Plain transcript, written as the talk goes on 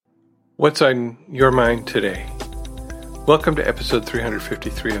What's on your mind today? Welcome to episode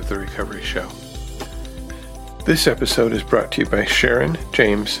 353 of The Recovery Show. This episode is brought to you by Sharon,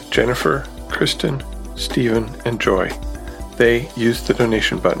 James, Jennifer, Kristen, Stephen, and Joy. They used the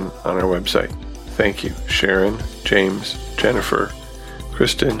donation button on our website. Thank you, Sharon, James, Jennifer,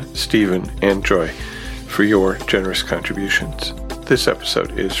 Kristen, Stephen, and Joy, for your generous contributions. This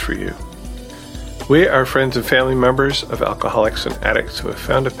episode is for you. We are friends and family members of alcoholics and addicts who have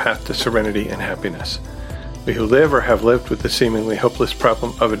found a path to serenity and happiness. We who live or have lived with the seemingly hopeless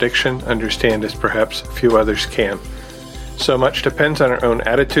problem of addiction understand as perhaps few others can. So much depends on our own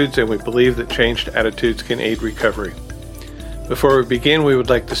attitudes, and we believe that changed attitudes can aid recovery. Before we begin, we would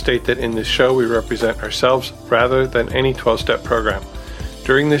like to state that in this show we represent ourselves rather than any 12-step program.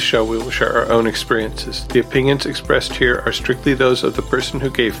 During this show, we will share our own experiences. The opinions expressed here are strictly those of the person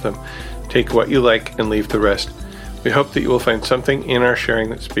who gave them. Take what you like and leave the rest. We hope that you will find something in our sharing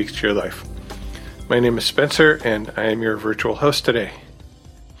that speaks to your life. My name is Spencer, and I am your virtual host today.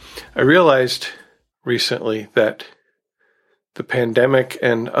 I realized recently that the pandemic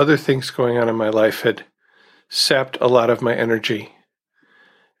and other things going on in my life had sapped a lot of my energy,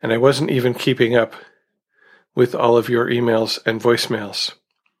 and I wasn't even keeping up with all of your emails and voicemails.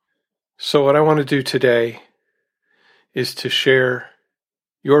 So what I want to do today is to share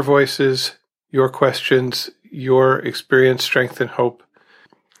your voices, your questions, your experience, strength, and hope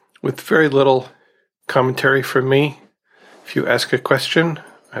with very little commentary from me. If you ask a question,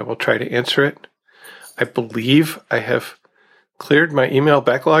 I will try to answer it. I believe I have cleared my email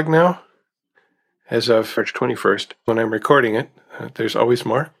backlog now as of March 21st. When I'm recording it, there's always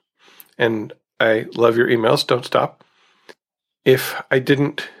more. And I love your emails. Don't stop. If I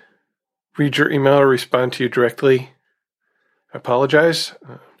didn't read your email or respond to you directly, I apologize.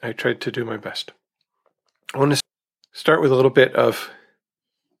 I tried to do my best. I want to start with a little bit of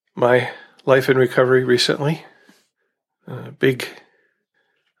my life in recovery recently. A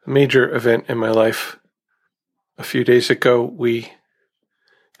major event in my life. A few days ago, we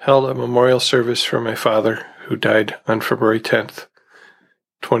held a memorial service for my father, who died on February 10th,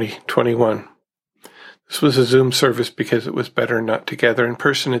 2021. This was a Zoom service because it was better not to gather in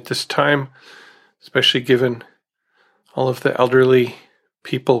person at this time, especially given all of the elderly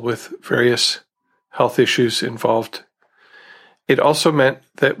people with various health issues involved. It also meant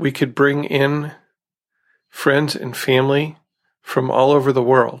that we could bring in friends and family from all over the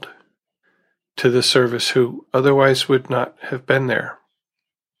world to the service who otherwise would not have been there.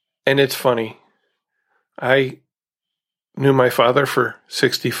 And it's funny. I knew my father for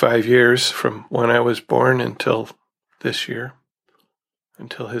 65 years, from when I was born until this year,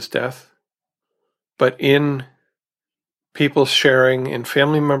 until his death. But in people sharing, in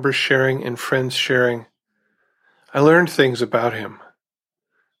family members sharing, in friends sharing, I learned things about him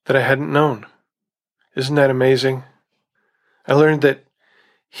that I hadn't known. Isn't that amazing? I learned that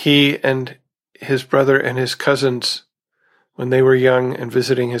he and his brother and his cousins, when they were young and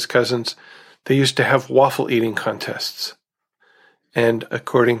visiting his cousins, they used to have waffle eating contests. And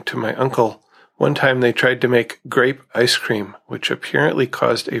according to my uncle, one time they tried to make grape ice cream, which apparently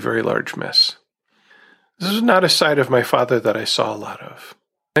caused a very large mess. This is not a side of my father that I saw a lot of.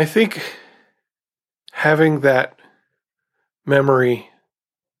 I think having that memory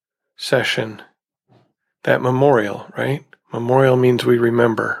session, that memorial, right? Memorial means we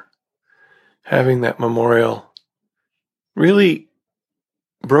remember. Having that memorial really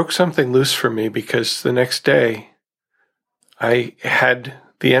broke something loose for me, because the next day I had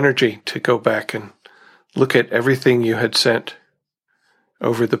the energy to go back and look at everything you had sent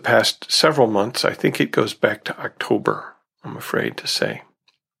over the past several months. I think it goes back to October, I'm afraid to say.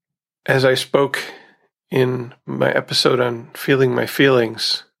 As I spoke in my episode on feeling my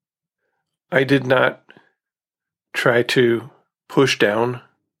feelings, I did not try to push down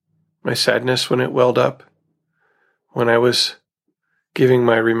my sadness when it welled up. When I was giving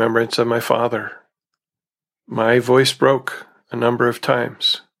my remembrance of my father, my voice broke a number of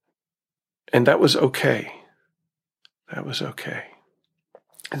times. And that was okay. That was okay.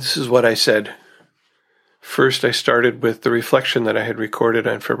 This is what I said. First, I started with the reflection that I had recorded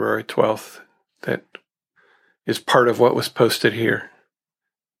on February 12th that is part of what was posted here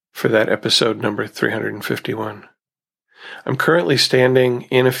for that episode number 351. I'm currently standing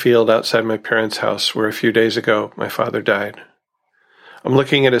in a field outside my parents' house where a few days ago my father died. I'm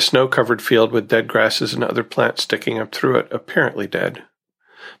looking at a snow-covered field with dead grasses and other plants sticking up through it, apparently dead.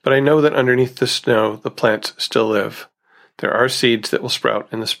 But I know that underneath the snow, the plants still live. There are seeds that will sprout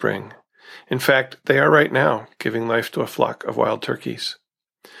in the spring. In fact, they are right now, giving life to a flock of wild turkeys.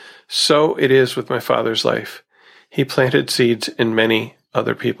 So it is with my father's life. He planted seeds in many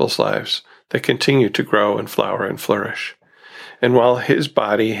other people's lives that continue to grow and flower and flourish. And while his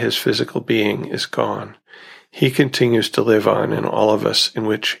body, his physical being is gone, he continues to live on in all of us in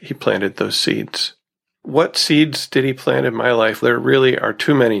which he planted those seeds. What seeds did he plant in my life? There really are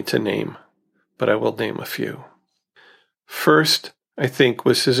too many to name, but I will name a few. First, I think,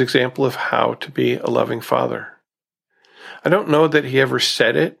 was his example of how to be a loving father. I don't know that he ever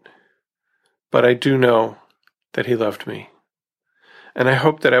said it, but I do know that he loved me. And I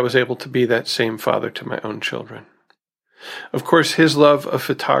hope that I was able to be that same father to my own children. Of course, his love of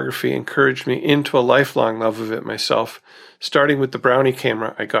photography encouraged me into a lifelong love of it myself, starting with the Brownie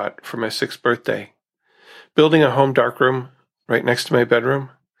camera I got for my 6th birthday, building a home darkroom right next to my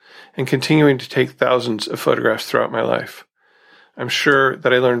bedroom, and continuing to take thousands of photographs throughout my life. I'm sure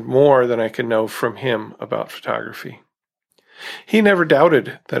that I learned more than I can know from him about photography. He never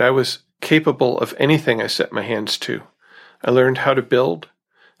doubted that I was capable of anything I set my hands to. I learned how to build,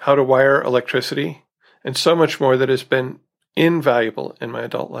 how to wire electricity, and so much more that has been invaluable in my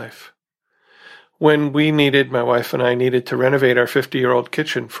adult life. When my wife and I needed to renovate our 50-year-old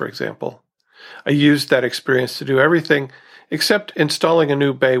kitchen, for example, I used that experience to do everything except installing a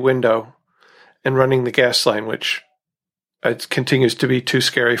new bay window and running the gas line, which it continues to be too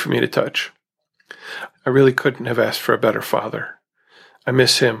scary for me to touch. I really couldn't have asked for a better father. I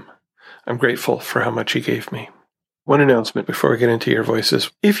miss him. I'm grateful for how much he gave me. One announcement before we get into your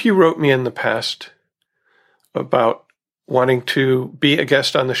voices. If you wrote me in the past about wanting to be a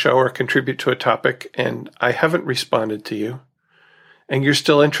guest on the show or contribute to a topic and I haven't responded to you, and you're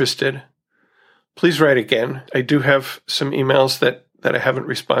still interested, please write again. I do have some emails that I haven't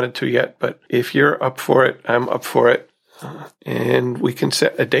responded to yet, but if you're up for it, I'm up for it, and we can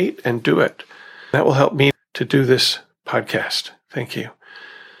set a date and do it. That will help me to do this podcast. Thank you.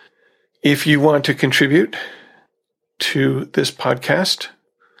 If you want to contribute to this podcast,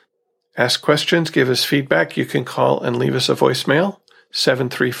 ask questions, give us feedback, you can call and leave us a voicemail,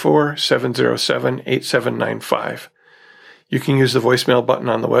 734-707-8795. You can use the voicemail button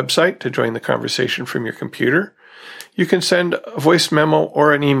on the website to join the conversation from your computer. You can send a voice memo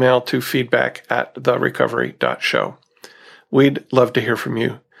or an email to feedback@therecovery.show. We'd love to hear from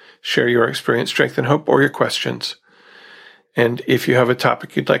you. Share your experience, strength, and hope, or your questions. And if you have a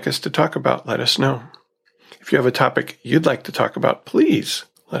topic you'd like us to talk about, let us know. If you have a topic you'd like to talk about, please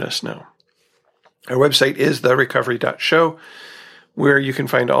let us know. Our website is therecovery.show, where you can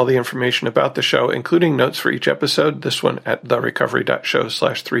find all the information about the show, including notes for each episode, this one at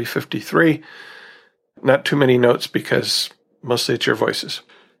therecovery.show/353. Not too many notes because mostly it's your voices.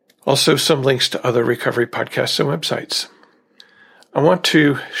 Also, some links to other recovery podcasts and websites. I want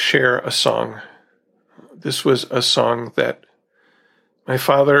to share a song. This was a song that my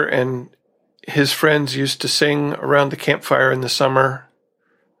father and his friends used to sing around the campfire in the summer.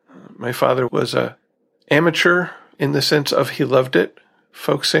 My father was an amateur in the sense of he loved it,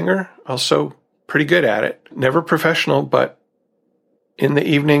 folk singer, also pretty good at it. Never professional, but in the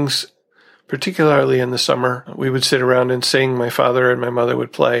evenings, particularly in the summer, we would sit around and sing. My father and my mother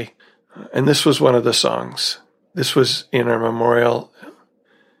would play. And this was one of the songs. This was in our memorial.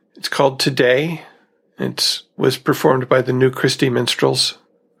 It's called Today. It was performed by the New Christy Minstrels,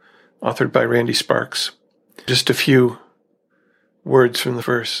 authored by Randy Sparks. Just a few words from the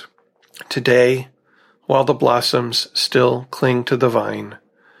verse. Today, while the blossoms still cling to the vine,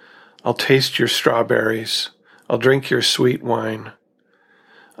 I'll taste your strawberries, I'll drink your sweet wine.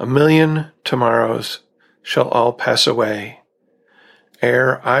 1,000,000 tomorrows shall all pass away,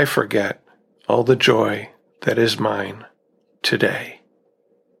 ere I forget all the joy that is mine today.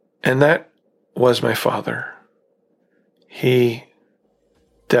 And that was my father. He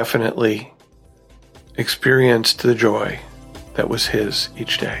definitely experienced the joy that was his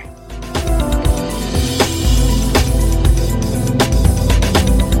each day.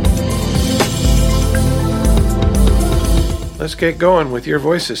 Let's get going with your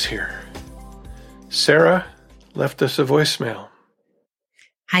voices here. Sarah left us a voicemail.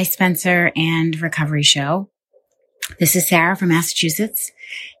 Hi, Spencer and Recovery Show. This is Sarah from Massachusetts,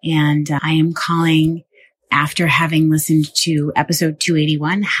 and I am calling after having listened to episode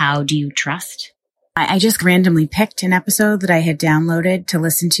 281, How Do You Trust? I just randomly picked an episode that I had downloaded to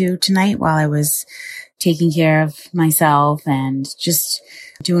listen to tonight while I was taking care of myself and just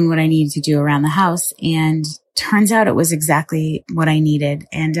doing what I needed to do around the house. And turns out it was exactly what I needed.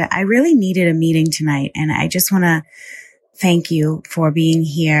 And I really needed a meeting tonight. And I just want to thank you for being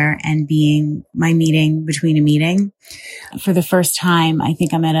here and being my meeting between a meeting. For the first time, I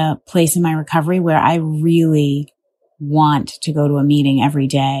think I'm at a place in my recovery where I really, want to go to a meeting every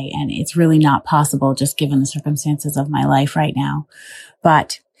day. And it's really not possible just given the circumstances of my life right now.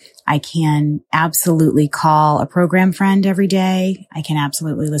 But I can absolutely call a program friend every day. I can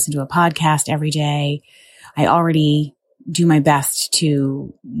absolutely listen to a podcast every day. I already do my best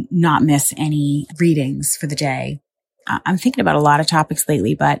to not miss any readings for the day. I'm thinking about a lot of topics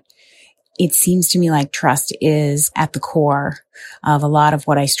lately, but it seems to me like trust is at the core of a lot of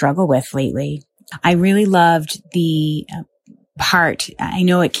what I struggle with lately. I really loved the part. I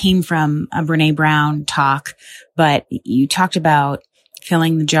know it came from a Brené Brown talk, but you talked about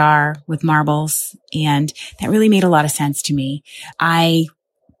filling the jar with marbles, and that really made a lot of sense to me. I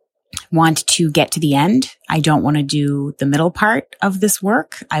want to get to the end. I don't want to do the middle part of this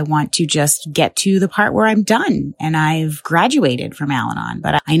work. I want to just get to the part where I'm done and I've graduated from Al-Anon,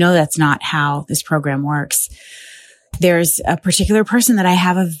 but I know that's not how this program works. There's a particular person that I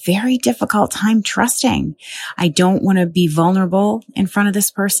have a very difficult time trusting. I don't want to be vulnerable in front of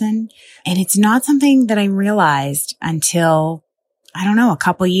this person. And it's not something that I realized until, I don't know, a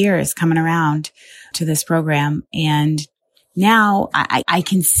couple years coming around to this program. And now I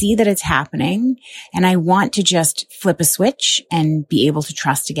can see that it's happening and I want to just flip a switch and be able to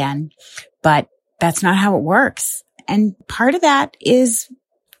trust again. But that's not how it works. And part of that is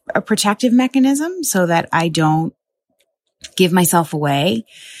a protective mechanism so that I don't give myself away,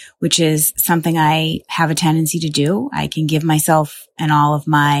 which is something I have a tendency to do. I can give myself and all of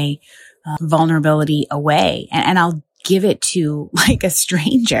my vulnerability away, and I'll give it to like a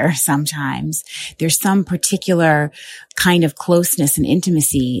stranger sometimes. There's some particular kind of closeness and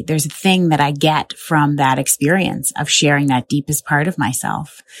intimacy. There's a thing that I get from that experience of sharing that deepest part of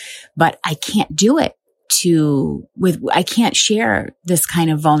myself, but I can't do it I can't share this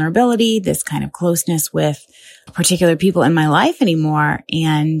kind of vulnerability, this kind of closeness with particular people in my life anymore.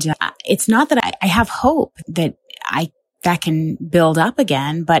 And it's not that I have hope that that can build up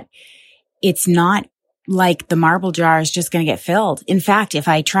again, but it's not like the marble jar is just going to get filled. In fact, if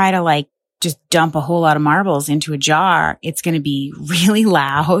I try to just dump a whole lot of marbles into a jar, it's going to be really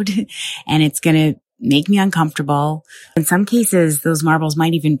loud and it's going to make me uncomfortable. In some cases, those marbles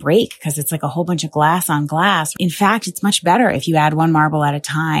might even break because it's like a whole bunch of glass on glass. In fact, it's much better if you add one marble at a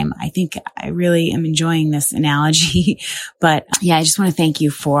time. I think I really am enjoying this analogy. But yeah, I just want to thank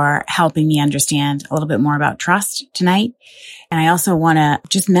you for helping me understand a little bit more about trust tonight. And I also want to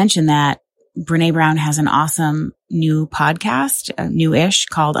just mention that Brené Brown has an awesome new podcast, new-ish,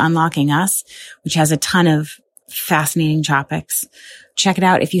 called Unlocking Us, which has a ton of fascinating topics. Check it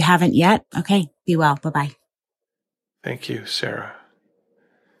out if you haven't yet. Okay, be well. Bye-bye. Thank you, Sarah.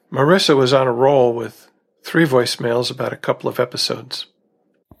 Marissa was on a roll with 3 voicemails about a couple of episodes.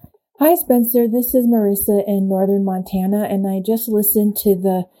 Hi, Spencer. This is Marissa in northern Montana, and I just listened to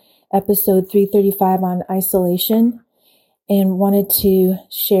the episode 335 on isolation and wanted to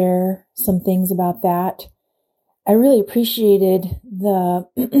share some things about that. I really appreciated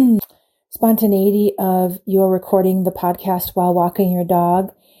the spontaneity of your recording the podcast while walking your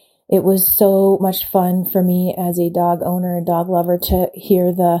dog. It was so much fun for me as a dog owner and dog lover to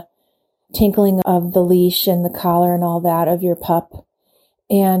hear the tinkling of the leash and the collar and all that of your pup,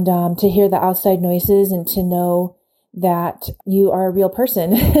 and to hear the outside noises and to know that you are a real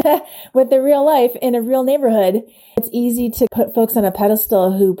person with a real life in a real neighborhood. It's easy to put folks on a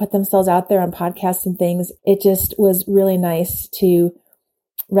pedestal who put themselves out there on podcasts and things. It just was really nice to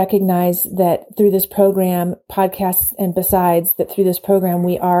recognize that through this program, podcasts and besides, that through this program,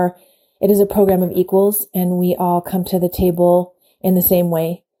 it is a program of equals and we all come to the table in the same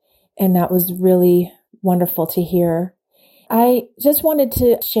way. And that was really wonderful to hear. I just wanted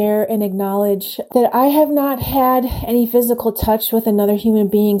to share and acknowledge that I have not had any physical touch with another human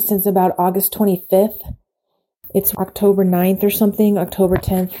being since about August 25th. It's October 9th or something, October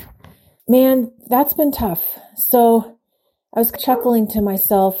 10th. Man, that's been tough. So I was chuckling to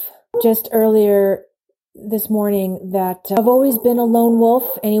myself just earlier this morning that I've always been a lone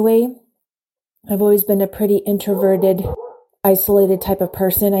wolf anyway. I've always been a pretty introverted, isolated type of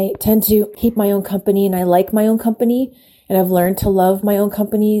person. I tend to keep my own company and I like my own company. And I've learned to love my own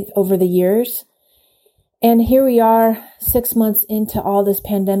company over the years. And here we are 6 months into all this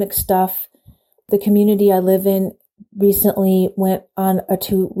pandemic stuff. The community I live in recently went on a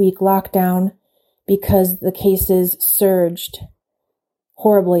 2-week lockdown because the cases surged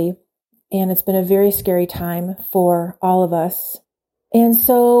horribly. And it's been a very scary time for all of us. And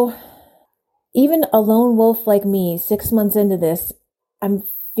so even a lone wolf like me, 6 months into this, I'm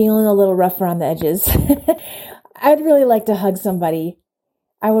feeling a little rough around the edges. I'd really like to hug somebody.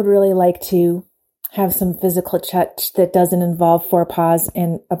 I would really like to have some physical touch that doesn't involve 4 paws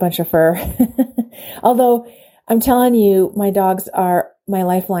and a bunch of fur. Although I'm telling you, my dogs are my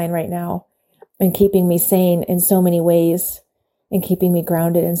lifeline right now and keeping me sane in so many ways and keeping me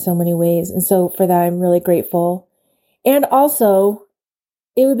grounded in so many ways. And so for that, I'm really grateful. And also,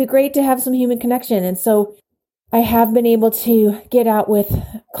 it would be great to have some human connection. And so I have been able to get out with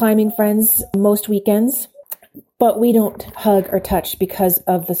climbing friends most weekends, but we don't hug or touch because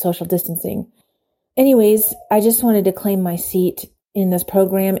of the social distancing. Anyways, I just wanted to claim my seat in this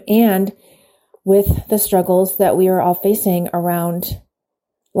program and with the struggles that we are all facing around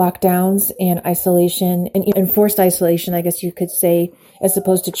lockdowns and isolation and enforced isolation, I guess you could say, as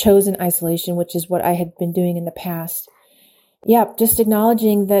opposed to chosen isolation, which is what I had been doing in the past. Yeah, just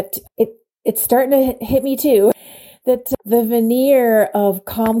acknowledging that it's starting to hit me too, that the veneer of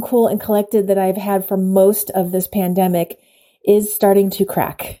calm, cool, and collected that I've had for most of this pandemic is starting to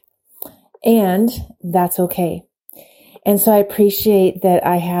crack. And that's okay. And so I appreciate that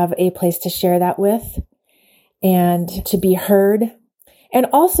I have a place to share that with and to be heard and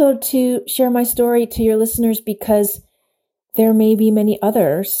also to share my story to your listeners because there may be many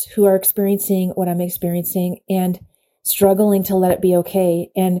others who are experiencing what I'm experiencing and struggling to let it be okay.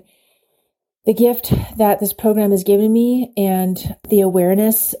 And the gift that this program has given me and the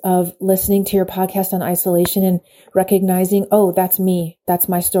awareness of listening to your podcast on isolation and recognizing, oh, that's me. That's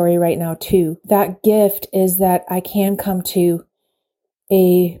my story right now too. That gift is that I can come to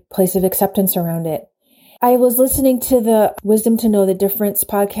a place of acceptance around it. I was listening to the Wisdom to Know the Difference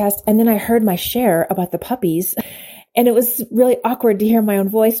podcast, and then I heard my share about the puppies, and it was really awkward to hear my own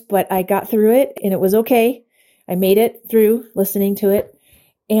voice, but I got through it and it was okay. I made it through listening to it.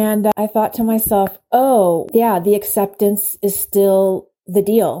 And I thought to myself, oh, yeah, the acceptance is still the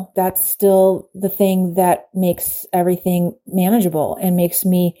deal. That's still the thing that makes everything manageable and makes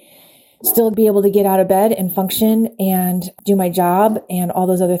me still be able to get out of bed and function and do my job and all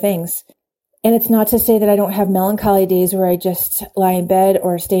those other things. And it's not to say that I don't have melancholy days where I just lie in bed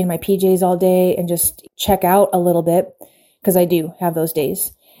or stay in my PJs all day and just check out a little bit, because I do have those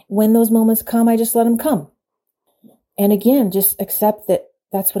days. When those moments come, I just let them come. And again, just accept that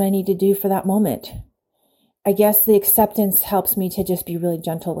that's what I need to do for that moment. I guess the acceptance helps me to just be really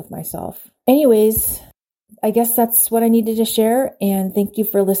gentle with myself. Anyways, I guess that's what I needed to share. And thank you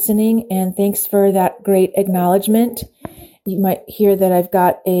for listening. And thanks for that great acknowledgement. You might hear that I've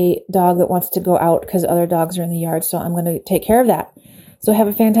got a dog that wants to go out because other dogs are in the yard. So I'm going to take care of that. So have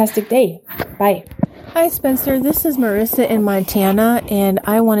a fantastic day. Bye. Hi, Spencer. This is Marissa in Montana. And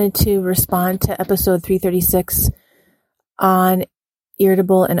I wanted to respond to episode 336 on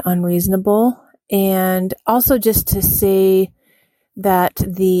irritable and unreasonable. And also just to say that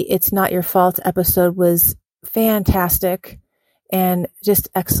the It's Not Your Fault episode was fantastic and just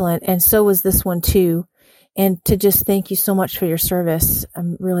excellent. And so was this one too. And to just thank you so much for your service.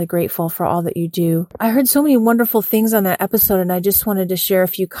 I'm really grateful for all that you do. I heard so many wonderful things on that episode and I just wanted to share a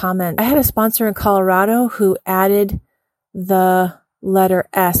few comments. I had a sponsor in Colorado who added the letter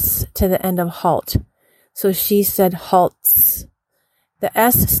S to the end of HALT. So she said halts. The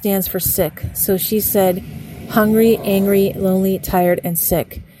S stands for sick. So she said hungry, angry, lonely, tired, and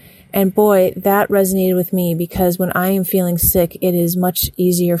sick. And boy, that resonated with me because when I am feeling sick, it is much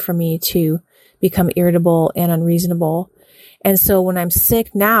easier for me to become irritable and unreasonable. And so when I'm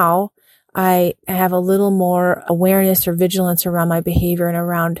sick now, I have a little more awareness or vigilance around my behavior and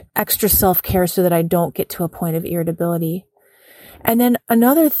around extra self-care so that I don't get to a point of irritability. And then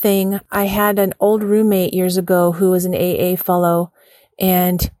another thing, I had an old roommate years ago who was an AA fellow,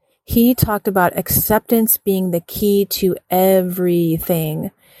 and he talked about acceptance being the key to everything.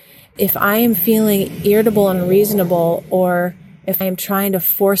 If I am feeling irritable and unreasonable, or if I am trying to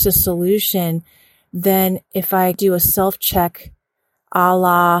force a solution, then if I do a self-check a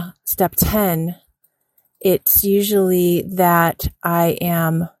la step 10, it's usually that I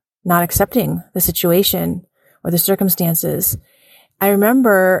am not accepting the situation or the circumstances. I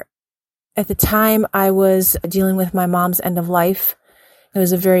remember at the time I was dealing with my mom's end of life. It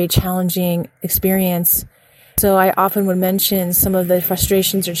was a very challenging experience. So I often would mention some of the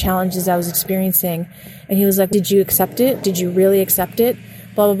frustrations or challenges I was experiencing. And he was like, did you accept it? Did you really accept it?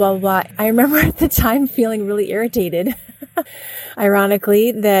 Blah, blah, blah, blah. I remember at the time feeling really irritated,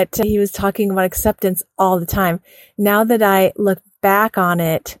 ironically, that he was talking about acceptance all the time. Now that I look back on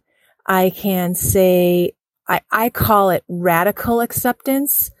it, I can say, I call it radical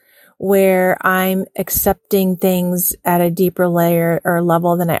acceptance, where I'm accepting things at a deeper layer or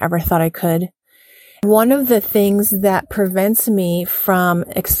level than I ever thought I could. One of the things that prevents me from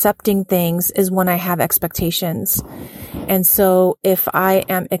accepting things is when I have expectations. And so if I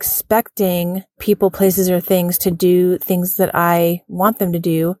am expecting people, places, or things to do things that I want them to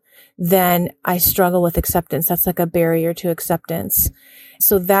do, then I struggle with acceptance. That's like a barrier to acceptance.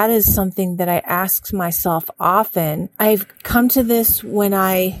 So that is something that I ask myself often. I've come to this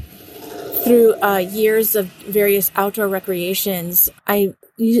through years of various outdoor recreations, I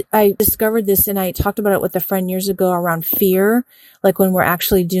discovered this, and I talked about it with a friend years ago around fear, like when we're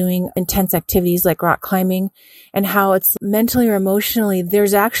actually doing intense activities like rock climbing, and how it's mentally or emotionally,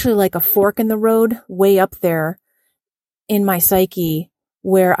 there's actually like a fork in the road way up there in my psyche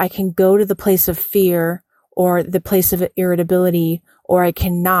where I can go to the place of fear or the place of irritability, or I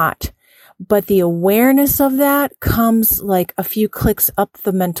cannot. But the awareness of that comes like a few clicks up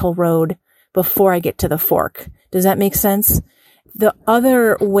the mental road before I get to the fork. Does that make sense? The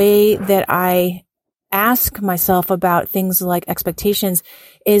other way that I ask myself about things like expectations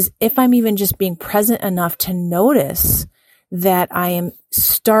is if I'm even just being present enough to notice that I am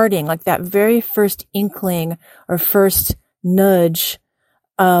starting, like that very first inkling or first nudge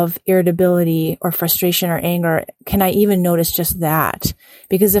of irritability or frustration or anger, can I even notice just that?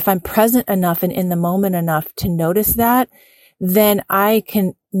 Because if I'm present enough and in the moment enough to notice that, then I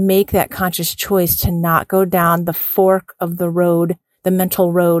can make that conscious choice to not go down the fork of the road, the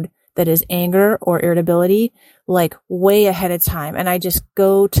mental road that is anger or irritability, like way ahead of time. And I just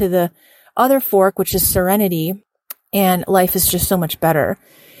go to the other fork, which is serenity, and life is just so much better.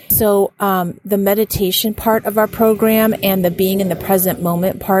 So the meditation part of our program and the being in the present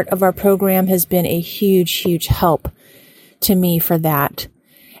moment part of our program has been a huge, huge help to me for that.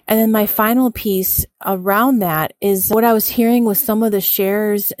 And then my final piece around that is what I was hearing with some of the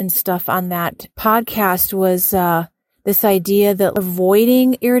shares and stuff on that podcast was this idea that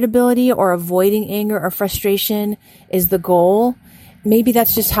avoiding irritability or avoiding anger or frustration is the goal. Maybe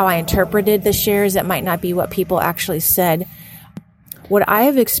that's just how I interpreted the shares. That might not be what people actually said. What I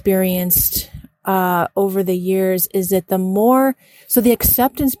have experienced over the years is that the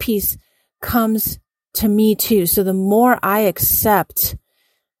acceptance piece comes to me too. So the more I accept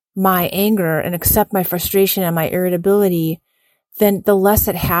my anger and accept my frustration and my irritability, then the less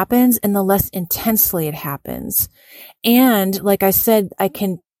it happens and the less intensely it happens. And like I said, I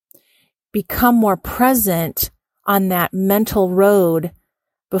can become more present on that mental road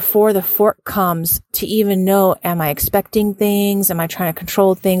before the fork comes to even know, am I expecting things? Am I trying to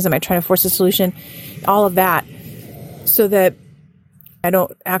control things? Am I trying to force a solution? All of that, so that I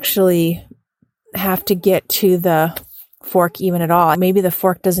don't actually have to get to the fork even at all. Maybe the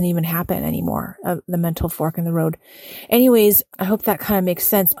fork doesn't even happen anymore, the mental fork in the road. Anyways, I hope that kind of makes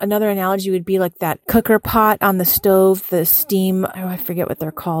sense. Another analogy would be like that cooker pot on the stove, the steam, I forget what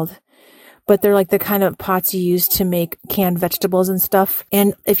they're called, but they're like the kind of pots you use to make canned vegetables and stuff.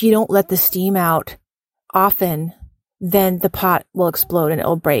 And if you don't let the steam out often, then the pot will explode and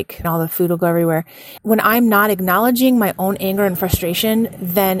it'll break and all the food will go everywhere. When I'm not acknowledging my own anger and frustration,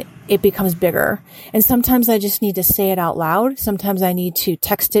 then it becomes bigger. And sometimes I just need to say it out loud. Sometimes I need to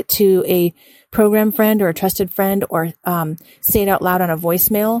text it to a program friend or a trusted friend, or say it out loud on a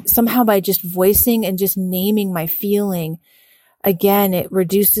voicemail. Somehow by just voicing and just naming my feeling, again, it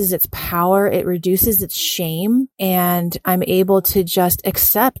reduces its power, it reduces its shame, and I'm able to just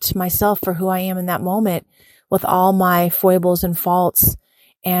accept myself for who I am in that moment with all my foibles and faults,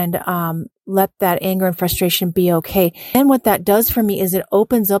 and let that anger and frustration be okay. And what that does for me is it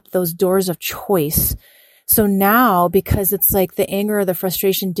opens up those doors of choice. So now, because it's like the anger or the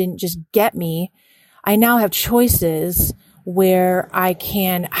frustration didn't just get me, I now have choices where I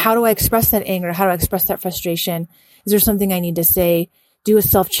can, how do I express that anger? How do I express that frustration? Is there something I need to say? Do a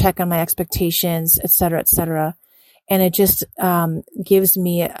self-check on my expectations, et cetera, et cetera. And it just gives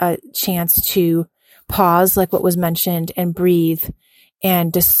me a chance to pause, like what was mentioned, and breathe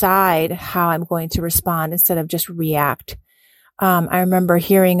and decide how I'm going to respond instead of just react. I remember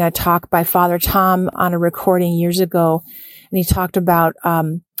hearing a talk by Father Tom on a recording years ago, and he talked about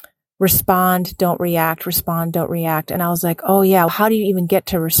respond, don't react, respond, don't react. And I was like, oh yeah, how do you even get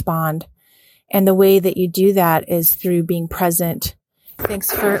to respond? And the way that you do that is through being present.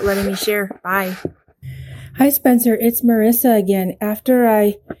 Thanks for letting me share. Bye. Hi, Spencer. It's Marissa again. After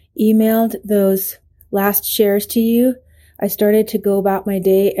I emailed those last shares to you, I started to go about my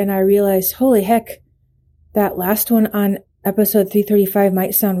day, and I realized, holy heck, that last one on episode 335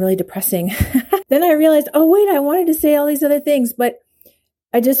 might sound really depressing. Then I realized, oh wait, I wanted to say all these other things, but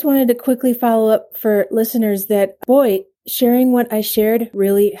I just wanted to quickly follow up for listeners that, boy, sharing what I shared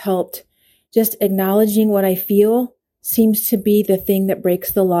really helped. Just acknowledging what I feel seems to be the thing that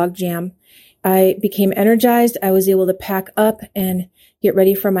breaks the logjam. I became energized. I was able to pack up and get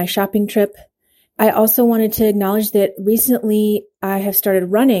ready for my shopping trip. I also wanted to acknowledge that recently I have started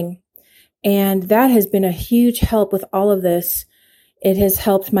running, and that has been a huge help with all of this. It has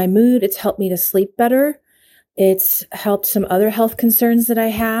helped my mood. It's helped me to sleep better. It's helped some other health concerns that I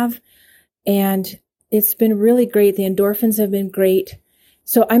have. And it's been really great. The endorphins have been great.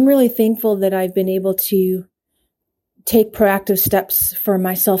 So I'm really thankful that I've been able to take proactive steps for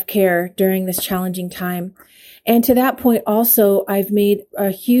my self-care during this challenging time. And to that point also, I've made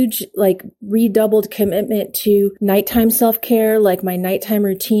a huge, redoubled commitment to nighttime self-care, like my nighttime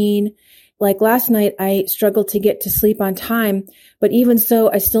routine. Like last night, I struggled to get to sleep on time, but even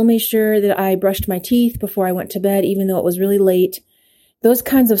so, I still made sure that I brushed my teeth before I went to bed, even though it was really late. Those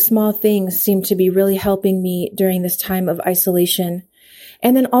kinds of small things seem to be really helping me during this time of isolation.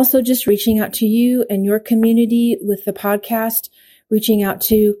 And then also just reaching out to you and your community with the podcast, reaching out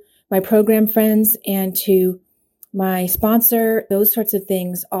to my program friends and to my sponsor, those sorts of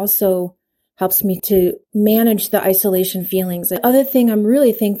things also helps me to manage the isolation feelings. The other thing I'm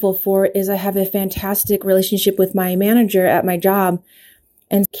really thankful for is I have a fantastic relationship with my manager at my job,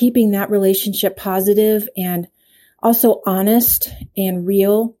 and keeping that relationship positive and also honest and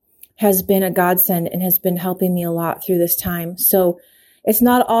real has been a godsend and has been helping me a lot through this time. So it's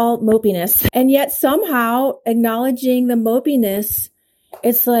not all mopiness. And yet somehow acknowledging the mopiness,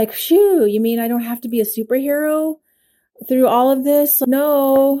 it's like, shoo, you mean I don't have to be a superhero through all of this?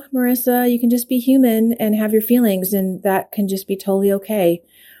 No, Marissa, you can just be human and have your feelings, and that can just be totally okay.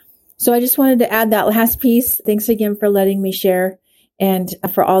 So I just wanted to add that last piece. Thanks again for letting me share and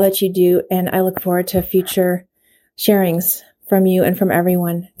for all that you do. And I look forward to future sharings from you and from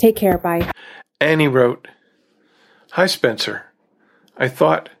everyone. Take care. Bye. Annie wrote, "Hi, Spencer. I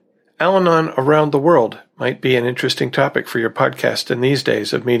thought Al-Anon around the world might be an interesting topic for your podcast in these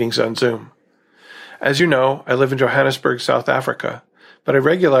days of meetings on Zoom. As you know, I live in Johannesburg, South Africa, but I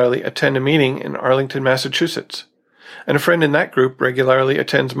regularly attend a meeting in Arlington, Massachusetts. And a friend in that group regularly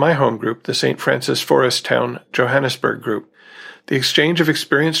attends my home group, the St. Francis Forest Town Johannesburg group. The exchange of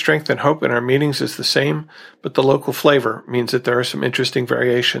experience, strength, and hope in our meetings is the same, but the local flavor means that there are some interesting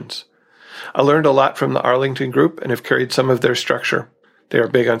variations. I learned a lot from the Arlington group and have carried some of their structure. They are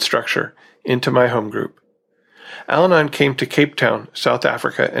big on structure, into my home group. Al-Anon came to Cape Town, South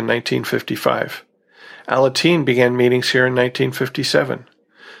Africa in 1955. Alateen began meetings here in 1957.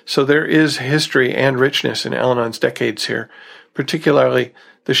 So there is history and richness in Al-Anon's decades here, particularly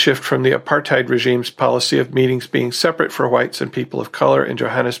the shift from the apartheid regime's policy of meetings being separate for whites and people of color in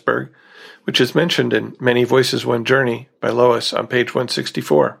Johannesburg, which is mentioned in Many Voices, One Journey by Lois on page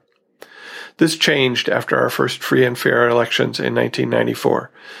 164. This changed after our first free and fair elections in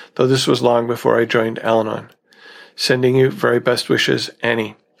 1994, though this was long before I joined Al-Anon. Sending you very best wishes,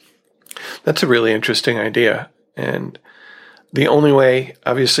 Annie." That's a really interesting idea, and the only way,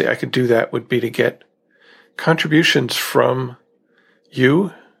 obviously, I could do that would be to get contributions from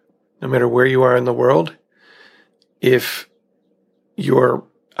you, no matter where you are in the world. If you're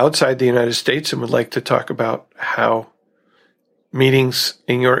outside the United States and would like to talk about how meetings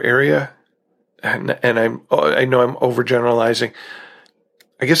in your area, and I know I'm overgeneralizing,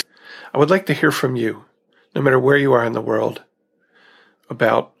 I guess I would like to hear from you, no matter where you are in the world,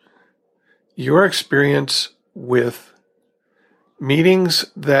 about your experience with meetings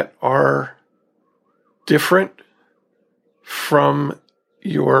that are different from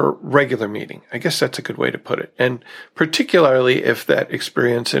your regular meeting. I guess that's a good way to put it. And particularly if that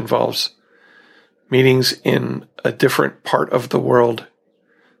experience involves meetings in a different part of the world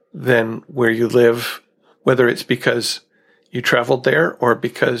than where you live, whether it's because you traveled there or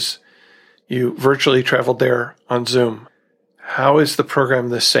because you virtually traveled there on Zoom. How is the program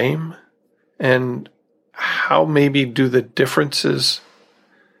the same? And how maybe do the differences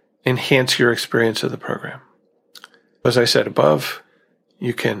enhance your experience of the program? As I said above,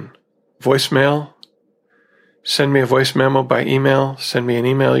 you can voicemail, send me a voice memo by email, send me an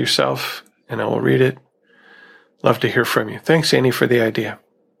email yourself, and I will read it. Love to hear from you. Thanks, Annie, for the idea.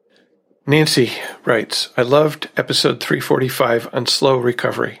 Nancy writes, "I loved episode 345 on slow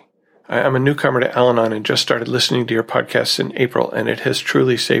recovery. I'm a newcomer to Al-Anon and just started listening to your podcasts in April, and it has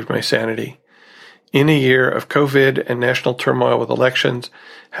truly saved my sanity. In a year of COVID and national turmoil with elections,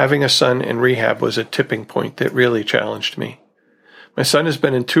 having a son in rehab was a tipping point that really challenged me. My son has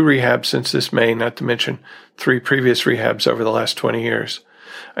been in 2 rehabs since this May, not to mention 3 previous rehabs over the last 20 years.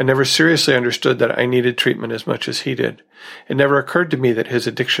 I never seriously understood that I needed treatment as much as he did. It never occurred to me that his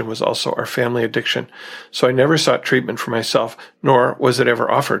addiction was also our family addiction, so I never sought treatment for myself, nor was it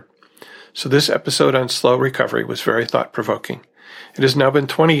ever offered. So this episode on slow recovery was very thought-provoking. It has now been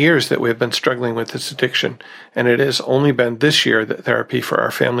 20 years that we have been struggling with this addiction, and it has only been this year that therapy for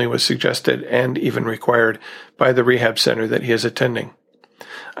our family was suggested and even required by the rehab center that he is attending.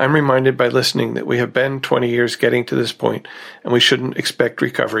 I'm reminded by listening that we have been 20 years getting to this point, and we shouldn't expect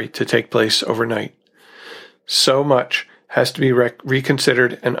recovery to take place overnight. So much has to be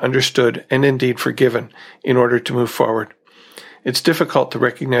reconsidered and understood and indeed forgiven in order to move forward. It's difficult to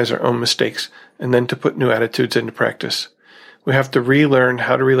recognize our own mistakes and then to put new attitudes into practice. We have to relearn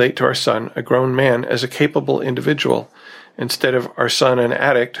how to relate to our son, a grown man, as a capable individual, instead of our son, an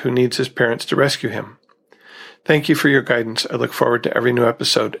addict who needs his parents to rescue him. Thank you for your guidance. I look forward to every new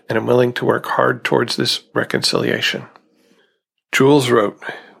episode, and I'm willing to work hard towards this reconciliation. Jules wrote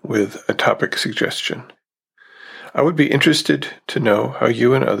with a topic suggestion. I would be interested to know how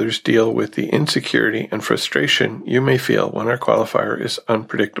you and others deal with the insecurity and frustration you may feel when our qualifier is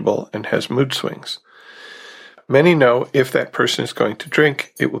unpredictable and has mood swings. Many know if that person is going to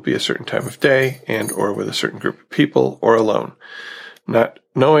drink, it will be a certain time of day and or with a certain group of people or alone. Not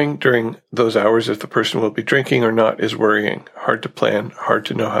knowing during those hours if the person will be drinking or not is worrying. Hard to plan, hard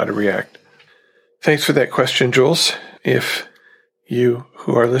to know how to react. Thanks for that question, Jules. If you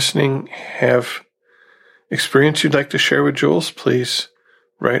who are listening have experience you'd like to share with Jules, please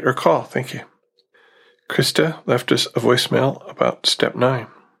write or call. Thank you. Krista left us a voicemail about step 9.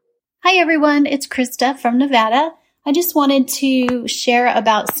 Hi, everyone. It's Krista from Nevada. I just wanted to share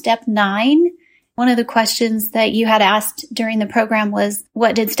about step 9. One of the questions that you had asked during the program was,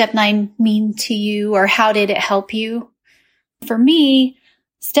 what did step 9 mean to you, or how did it help you? For me,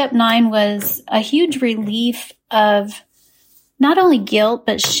 step 9 was a huge relief of not only guilt,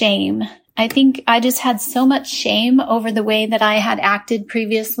 but shame. I think I just had so much shame over the way that I had acted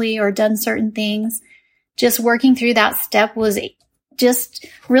previously or done certain things. Just working through that step was just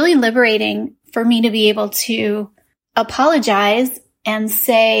really liberating for me to be able to apologize and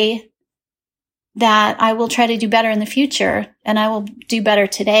say that I will try to do better in the future and I will do better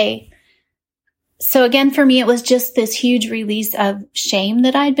today. So again, for me, it was just this huge release of shame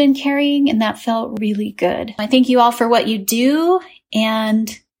that I'd been carrying, and that felt really good. I thank you all for what you do, and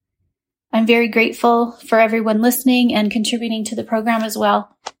I'm very grateful for everyone listening and contributing to the program as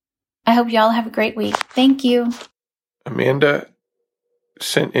well. I hope you all have a great week. Thank you. Amanda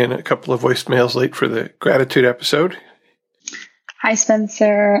sent in a couple of voicemails late for the gratitude episode. Hi,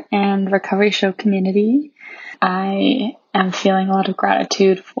 Spencer and Recovery Show community. I am feeling a lot of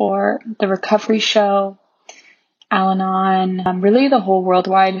gratitude for the Recovery Show, Al-Anon, really the whole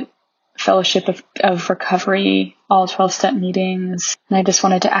worldwide fellowship of recovery, all 12-step meetings. And I just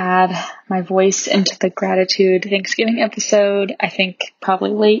wanted to add my voice into the gratitude Thanksgiving episode, I think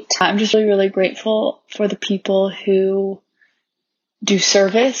probably late. I'm just really, really grateful for the people who do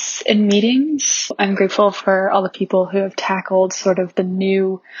service in meetings. I'm grateful for all the people who have tackled sort of the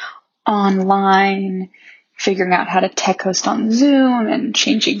new online, figuring out how to tech host on Zoom and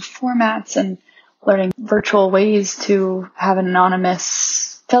changing formats and learning virtual ways to have an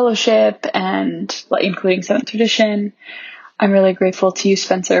anonymous fellowship and including Seventh Tradition. I'm really grateful to you,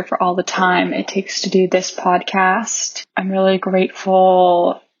 Spencer, for all the time it takes to do this podcast. I'm really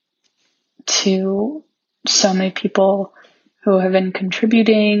grateful to so many people who have been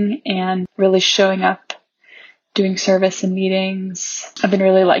contributing and really showing up, doing service in meetings. I've been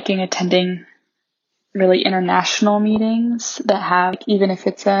really liking attending really international meetings that have, even if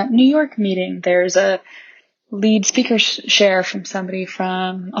it's a New York meeting, there's a lead speaker share from somebody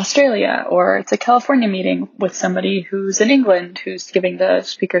from Australia, or it's a California meeting with somebody who's in England who's giving the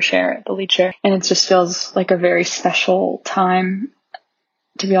speaker share, the lead share. And it just feels like a very special time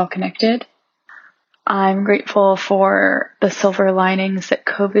to be all connected. I'm grateful for the silver linings that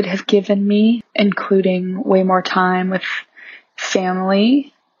COVID has given me, including way more time with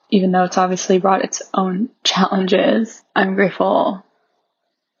family, even though it's obviously brought its own challenges. I'm grateful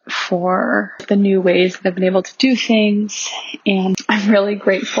for the new ways that I've been able to do things, and I'm really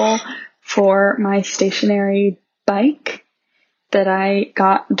grateful for my stationary bike that I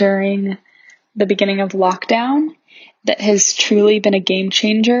got during the beginning of lockdown. That has truly been a game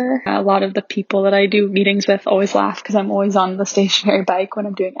changer. A lot of the people that I do meetings with always laugh because I'm always on the stationary bike when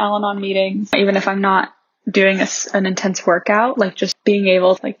I'm doing Al-Anon meetings. Even if I'm not doing an intense workout, like just being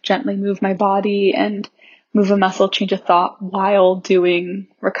able to gently move my body and move a muscle, change a thought while doing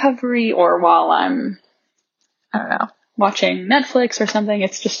recovery or while I'm, watching Netflix or something.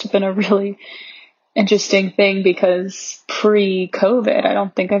 It's just been a really interesting thing because pre-COVID, I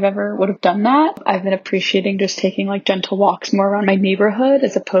don't think I've ever would have done that. I've been appreciating just taking gentle walks more around my neighborhood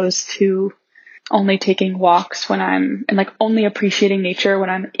as opposed to only taking walks when I'm and only appreciating nature when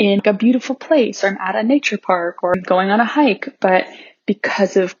I'm in a beautiful place or I'm at a nature park or going on a hike. But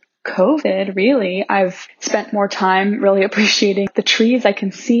because of COVID, really, I've spent more time really appreciating the trees I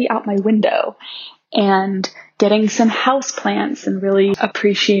can see out my window and getting some house plants and really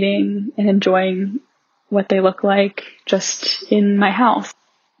appreciating and enjoying what they look like just in my house.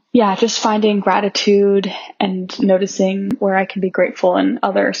 Yeah, just finding gratitude and noticing where I can be grateful in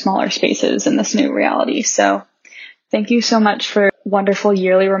other smaller spaces in this new reality. So thank you so much for a wonderful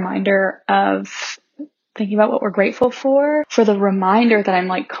yearly reminder of thinking about what we're grateful for the reminder that I'm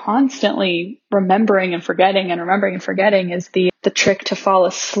like constantly remembering and forgetting, and remembering and forgetting is the trick to fall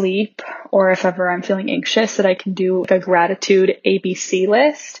asleep, or if ever I'm feeling anxious, that I can do like a gratitude ABC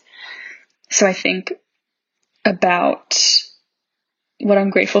list. So I think about what I'm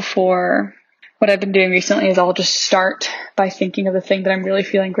grateful for. What I've been doing recently is I'll just start by thinking of the thing that I'm really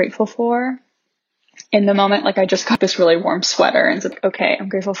feeling grateful for in the moment. Like I just got this really warm sweater and it's like, okay, I'm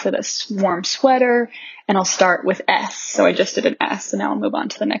grateful for this warm sweater, and I'll start with S. So I just did an S, and now I'll move on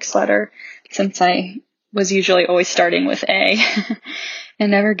to the next letter, since I was usually always starting with A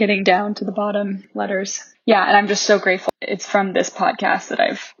and never getting down to the bottom letters. Yeah, and I'm just so grateful. It's from this podcast that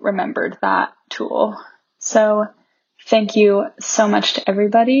I've remembered that tool. So thank you so much to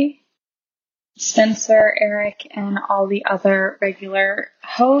everybody. Spencer, Eric, and all the other regular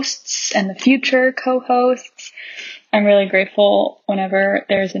hosts and the future co-hosts. I'm really grateful whenever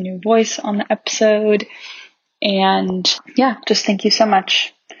there's a new voice on the episode. And yeah, just thank you so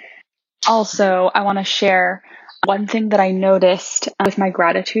much. Also, I want to share one thing that I noticed with my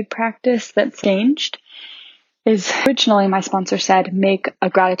gratitude practice that's changed. Is originally my sponsor said, make a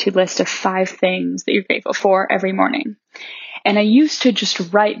gratitude list of 5 things that you're grateful for every morning. And I used to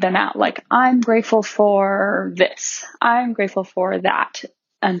just write them out, like, I'm grateful for this, I'm grateful for that,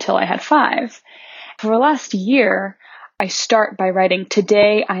 until I had 5. For the last year, I start by writing,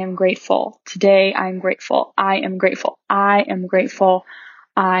 today I am grateful, today I am grateful, I am grateful, I am grateful,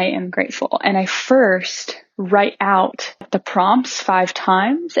 I am grateful. And I first write out the prompts 5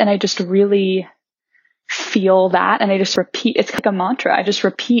 times, and I just really feel that, and I just repeat. It's like a mantra. I just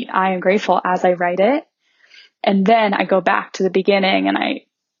repeat I am grateful as I write it, and then I go back to the beginning and I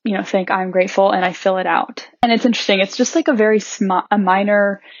think I'm grateful, and I fill it out. And it's interesting. It's just like a very a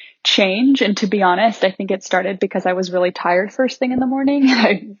minor change, and to be honest, I think it started because I was really tired first thing in the morning, and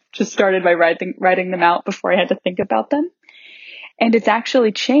I just started by writing them out before I had to think about them. And it's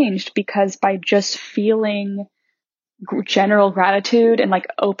actually changed because by just feeling general gratitude and like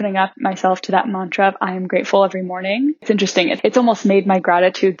opening up myself to that mantra of I am grateful every morning. It's interesting. It's almost made my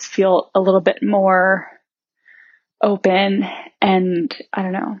gratitudes feel a little bit more open and, I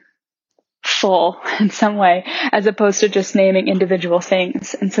don't know, full in some way, as opposed to just naming individual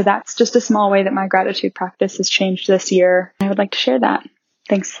things. And so that's just a small way that my gratitude practice has changed this year. I would like to share that.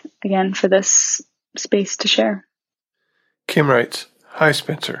 Thanks again for this space to share. Kim writes, Hi,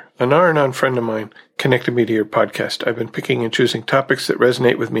 Spencer. An R&On friend of mine connected me to your podcast. I've been picking and choosing topics that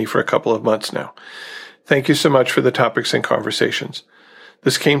resonate with me for a couple of months now. Thank you so much for the topics and conversations.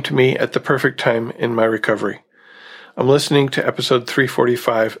 This came to me at the perfect time in my recovery. I'm listening to episode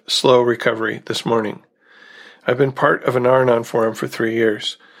 345, Slow Recovery, this morning. I've been part of an R&On forum for 3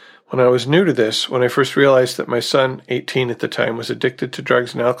 years. When I was new to this, when I first realized that my son, 18 at the time, was addicted to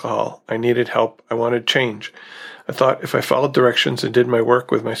drugs and alcohol, I needed help. I wanted change. I thought if I followed directions and did my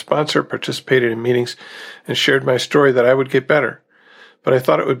work with my sponsor, participated in meetings, and shared my story that I would get better. But I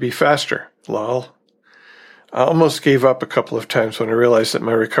thought it would be faster. Lol. I almost gave up a couple of times when I realized that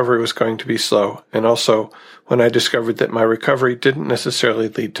my recovery was going to be slow, and also when I discovered that my recovery didn't necessarily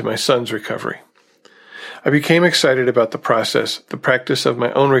lead to my son's recovery. I became excited about the process, the practice of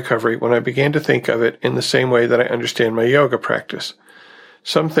my own recovery, when I began to think of it in the same way that I understand my yoga practice.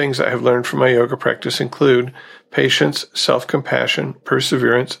 Some things I have learned from my yoga practice include patience, self-compassion,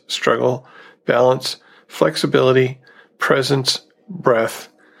 perseverance, struggle, balance, flexibility, presence, breath,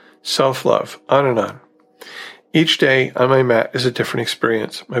 self-love, on and on. Each day on my mat is a different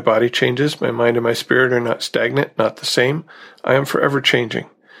experience. My body changes, my mind and my spirit are not stagnant, not the same. I am forever changing.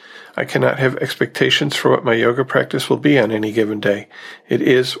 I cannot have expectations for what my yoga practice will be on any given day. It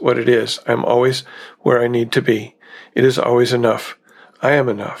is what it is. I am always where I need to be. It is always enough. I am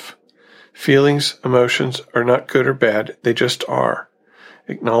enough. Feelings, emotions are not good or bad. They just are.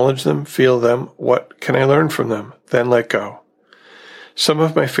 Acknowledge them, feel them. What can I learn from them? Then let go. Some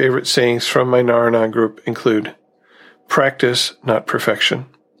of my favorite sayings from my R&On group include, practice, not perfection.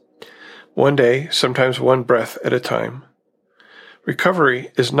 One day, sometimes one breath at a time.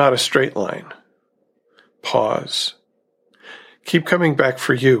 Recovery is not a straight line. Pause. Keep coming back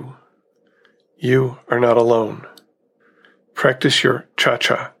for you. You are not alone. Practice your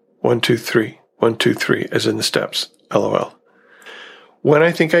cha-cha. 1, 2, 3. 1, 2, 3, as in the steps. LOL. When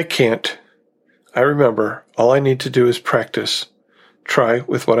I think I can't, I remember all I need to do is practice. Try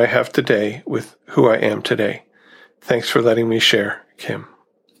with what I have today, with who I am today. Thanks for letting me share, Kim.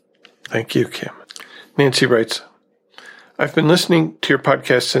 Thank you, Kim. Nancy writes, I've been listening to your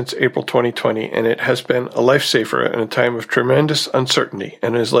podcast since April 2020, and it has been a lifesaver in a time of tremendous uncertainty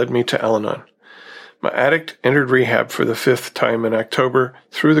and has led me to Al-Anon. My addict entered rehab for the 5th time in October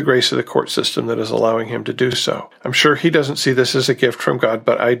through the grace of the court system that is allowing him to do so. I'm sure he doesn't see this as a gift from God,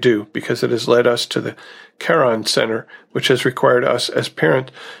 but I do, because it has led us to the Caron Center, which has required us as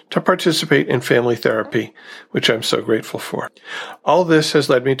parents to participate in family therapy, which I'm so grateful for. All this has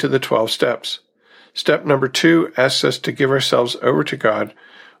led me to the 12 steps. Step number 2 asks us to give ourselves over to God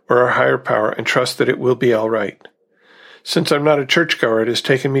or our higher power and trust that it will be all right. Since I'm not a churchgoer, it has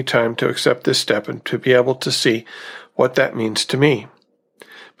taken me time to accept this step and to be able to see what that means to me.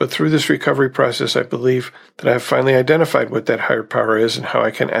 But through this recovery process, I believe that I have finally identified what that higher power is and how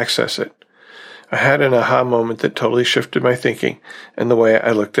I can access it. I had an aha moment that totally shifted my thinking and the way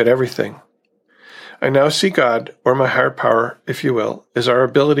I looked at everything. I now see God, or my higher power, if you will, as our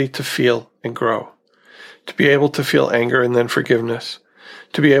ability to feel and grow. To be able to feel anger and then forgiveness.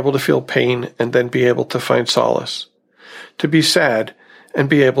 To be able to feel pain and then be able to find solace. To be sad and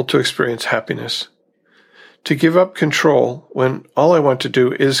be able to experience happiness. To give up control when all I want to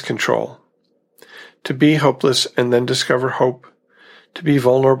do is control. To be hopeless and then discover hope. To be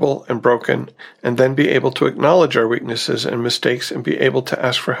vulnerable and broken and then be able to acknowledge our weaknesses and mistakes and be able to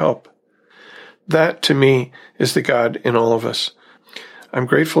ask for help. That, to me, is the God in all of us. I'm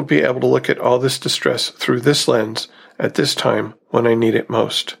grateful to be able to look at all this distress through this lens at this time when I need it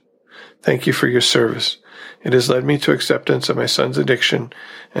most. Thank you for your service. It has led me to acceptance of my son's addiction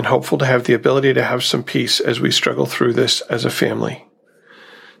and hopeful to have the ability to have some peace as we struggle through this as a family.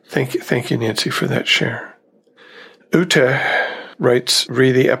 Thank you, Nancy, for that share. Uta writes,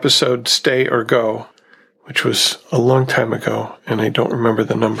 read the episode Stay or Go, which was a long time ago, and I don't remember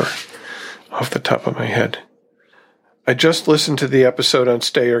the number off the top of my head. I just listened to the episode on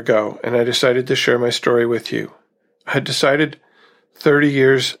Stay or Go, and I decided to share my story with you. I had decided 30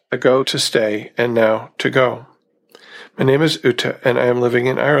 years ago to stay, and now to go. My name is Uta, and I am living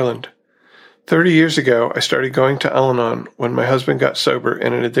in Ireland. 30 years ago, I started going to Al-Anon when my husband got sober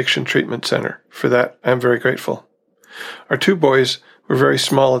in an addiction treatment center. For that, I am very grateful. Our 2 boys were very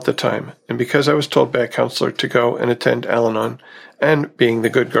small at the time, and because I was told by a counselor to go and attend Al-Anon, and being the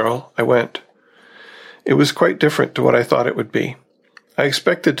good girl, I went. It was quite different to what I thought it would be. I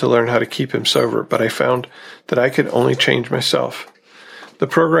expected to learn how to keep him sober, but I found that I could only change myself. The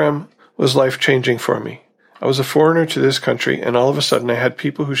program was life-changing for me. I was a foreigner to this country, and all of a sudden I had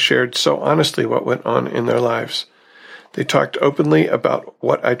people who shared so honestly what went on in their lives. They talked openly about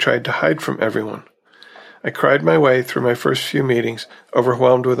what I tried to hide from everyone. I cried my way through my first few meetings,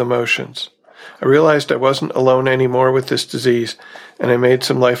 overwhelmed with emotions. I realized I wasn't alone anymore with this disease, and I made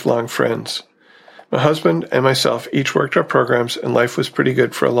some lifelong friends. My husband and myself each worked our programs, and life was pretty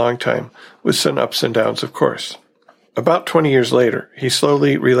good for a long time, with some ups and downs, of course. About 20 years later, he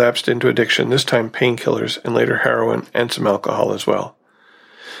slowly relapsed into addiction, this time painkillers and later heroin and some alcohol as well.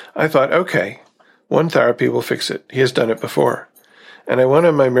 I thought, okay, one therapy will fix it. He has done it before. And I went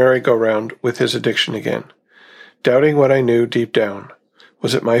on my merry-go-round with his addiction again, doubting what I knew deep down.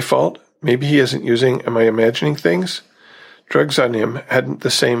 Was it my fault? Maybe he isn't using. Am I imagining things? Drugs on him hadn't the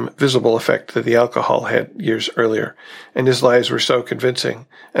same visible effect that the alcohol had years earlier, and his lies were so convincing,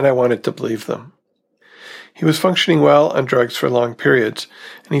 and I wanted to believe them. He was functioning well on drugs for long periods,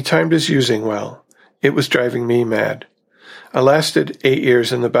 and he timed his using well. It was driving me mad. I lasted 8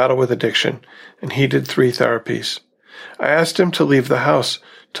 years in the battle with addiction, and he did 3 therapies. I asked him to leave the house,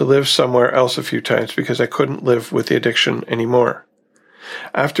 to live somewhere else a few times because I couldn't live with the addiction anymore.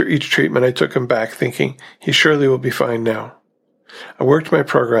 After each treatment, I took him back, thinking he surely will be fine now. I worked my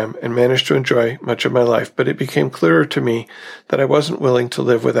program and managed to enjoy much of my life, but it became clearer to me that I wasn't willing to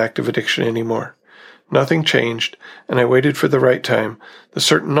live with active addiction anymore. Nothing changed, and I waited for the right time, the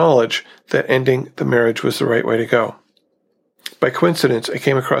certain knowledge that ending the marriage was the right way to go. By coincidence, I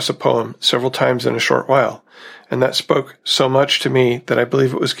came across a poem several times in a short while, and that spoke so much to me that I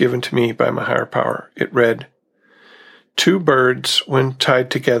believe it was given to me by my higher power. It read, 2 birds, when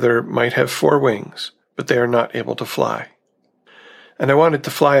tied together, might have 4 wings, but they are not able to fly. And I wanted to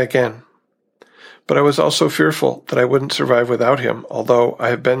fly again. But I was also fearful that I wouldn't survive without him, although I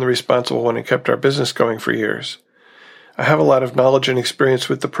have been the responsible one and kept our business going for years. I have a lot of knowledge and experience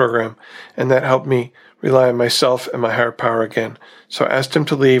with the program, and that helped me rely on myself and my higher power again, so I asked him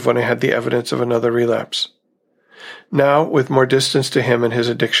to leave when I had the evidence of another relapse. Now, with more distance to him and his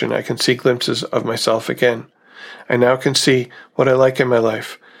addiction, I can see glimpses of myself again. I now can see what I like in my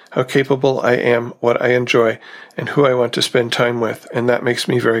life, how capable I am, what I enjoy, and who I want to spend time with, and that makes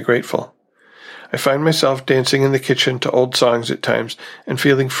me very grateful. I find myself dancing in the kitchen to old songs at times and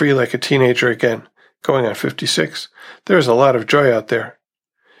feeling free like a teenager again, going on 56. There is a lot of joy out there.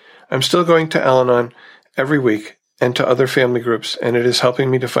 I'm still going to Al-Anon every week and to other family groups, and it is helping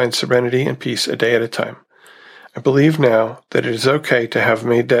me to find serenity and peace a day at a time. I believe now that it is okay to have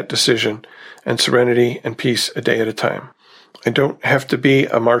made that decision and serenity and peace a day at a time. I don't have to be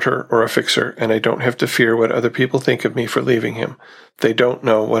a martyr or a fixer, and I don't have to fear what other people think of me for leaving him. They don't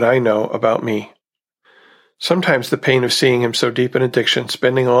know what I know about me. Sometimes the pain of seeing him so deep in addiction,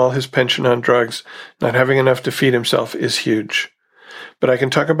 spending all his pension on drugs, not having enough to feed himself, is huge. But I can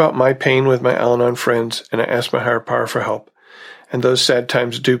talk about my pain with my Al-Anon friends, and I ask my higher power for help. And those sad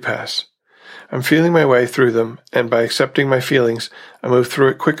times do pass. I'm feeling my way through them, and by accepting my feelings, I move through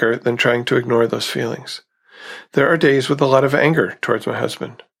it quicker than trying to ignore those feelings. There are days with a lot of anger towards my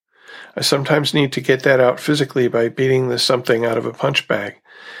husband. I sometimes need to get that out physically by beating the something out of a punch bag,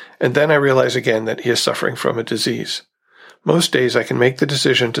 and then I realize again that he is suffering from a disease. Most days I can make the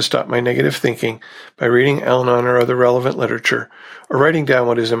decision to stop my negative thinking by reading Al-Anon or other relevant literature, or writing down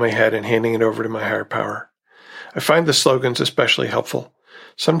what is in my head and handing it over to my higher power. I find the slogans especially helpful.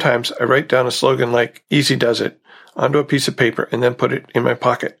 Sometimes I write down a slogan like, "Easy does it," onto a piece of paper and then put it in my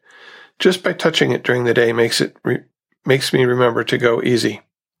pocket. Just by touching it during the day makes me remember to go easy.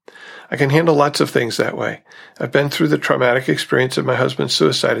 I can handle lots of things that way. I've been through the traumatic experience of my husband's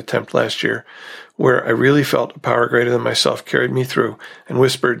suicide attempt last year, where I really felt a power greater than myself carried me through and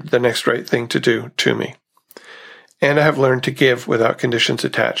whispered the next right thing to do to me. And I have learned to give without conditions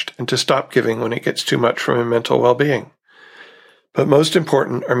attached and to stop giving when it gets too much for my mental well-being. But most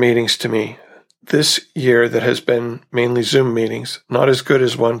important are meetings to me. This year that has been mainly Zoom meetings, not as good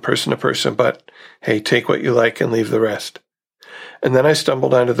as one person to person, but hey, take what you like and leave the rest. And then I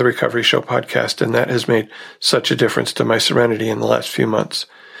stumbled onto the Recovery Show podcast, and that has made such a difference to my serenity in the last few months.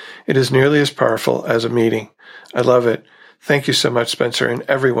 It is nearly as powerful as a meeting. I love it. Thank you so much, Spencer, and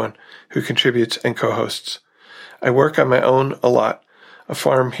everyone who contributes and co-hosts. I work on my own a lot, a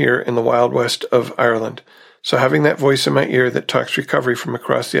farm here in the wild west of Ireland, so having that voice in my ear that talks recovery from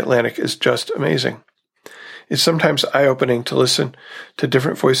across the Atlantic is just amazing. It's sometimes eye-opening to listen to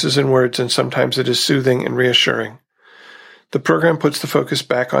different voices and words, and sometimes it is soothing and reassuring. The program puts the focus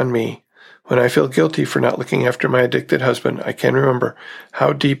back on me. When I feel guilty for not looking after my addicted husband, I can remember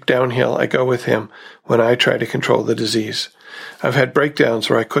how deep downhill I go with him when I try to control the disease. I've had breakdowns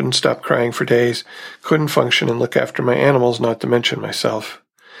where I couldn't stop crying for days, couldn't function and look after my animals, not to mention myself.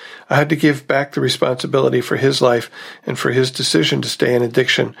 I had to give back the responsibility for his life and for his decision to stay in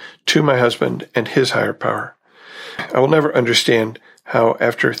addiction to my husband and his higher power. I will never understand how,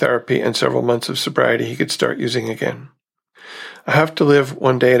 after therapy and several months of sobriety, he could start using again. I have to live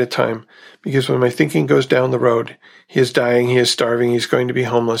one day at a time, because when my thinking goes down the road, he is dying, he is starving, he's going to be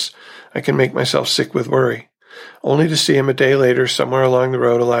homeless, I can make myself sick with worry, only to see him a day later somewhere along the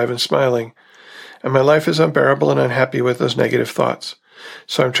road alive and smiling. And my life is unbearable and unhappy with those negative thoughts.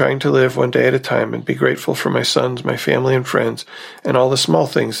 So I'm trying to live one day at a time and be grateful for my sons, my family and friends, and all the small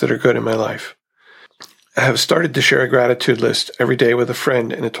things that are good in my life. I have started to share a gratitude list every day with a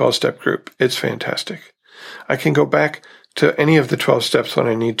friend in a 12-step group. It's fantastic. I can go back to any of the 12 steps when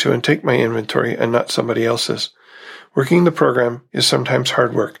I need to and take my inventory and not somebody else's. Working the program is sometimes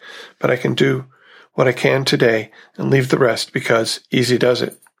hard work, but I can do what I can today and leave the rest because easy does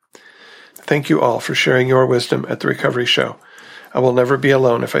it. Thank you all for sharing your wisdom at the Recovery Show. I will never be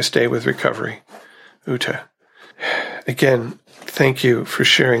alone if I stay with recovery. Uta. Again, thank you for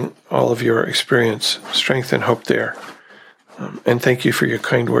sharing all of your experience, strength, and hope there. And thank you for your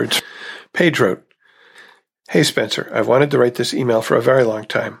kind words. Paige wrote, "Hey Spencer, I've wanted to write this email for a very long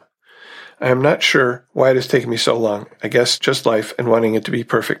time. I am not sure why it has taken me so long. I guess just life and wanting it to be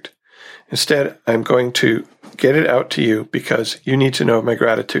perfect. Instead, I'm going to get it out to you because you need to know my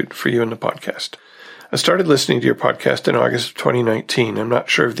gratitude for you and the podcast. I started listening to your podcast in August of 2019. I'm not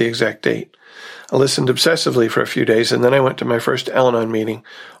sure of the exact date. I listened obsessively for a few days, and then I went to my first Al-Anon meeting,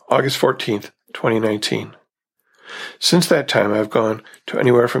 August 14th, 2019. Since that time, I've gone to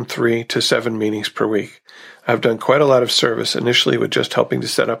anywhere from 3 to 7 meetings per week. I've done quite a lot of service, initially with just helping to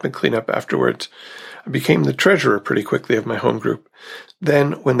set up and clean up afterwards. I became the treasurer pretty quickly of my home group.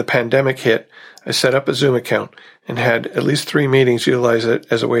 Then, when the pandemic hit, I set up a Zoom account and had at least 3 meetings utilize it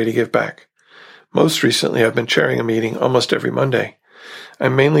as a way to give back. Most recently, I've been chairing a meeting almost every Monday.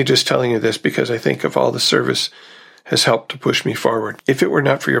 I'm mainly just telling you this because I think of all the service has helped to push me forward. If it were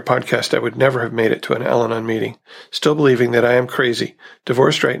not for your podcast, I would never have made it to an Al-Anon meeting, still believing that I am crazy,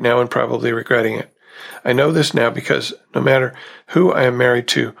 divorced right now and probably regretting it. I know this now because no matter who I am married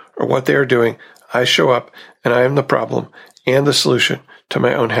to or what they are doing, I show up and I am the problem and the solution to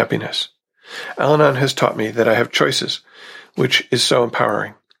my own happiness. Al-Anon has taught me that I have choices, which is so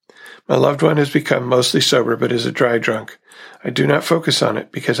empowering. My loved one has become mostly sober but is a dry drunk. I do not focus on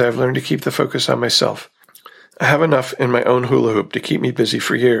it because I have learned to keep the focus on myself. I have enough in my own hula hoop to keep me busy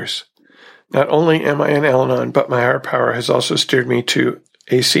for years. Not only am I in Al-Anon, but my higher power has also steered me to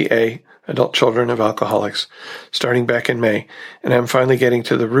ACA, Adult Children of Alcoholics, starting back in May, and I'm finally getting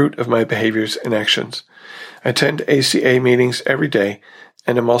to the root of my behaviors and actions. I attend ACA meetings every day,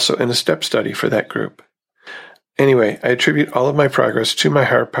 and am also in a step study for that group. Anyway, I attribute all of my progress to my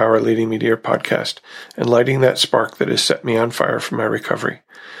higher power leading me to your podcast and lighting that spark that has set me on fire for my recovery.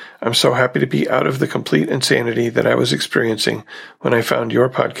 I'm so happy to be out of the complete insanity that I was experiencing when I found your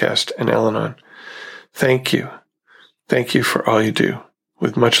podcast and Al-Anon. Thank you. Thank you for all you do.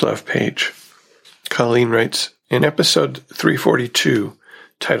 With much love, Paige. Colleen writes, in episode 342,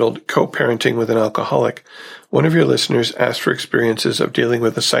 titled Co-Parenting with an Alcoholic, one of your listeners asked for experiences of dealing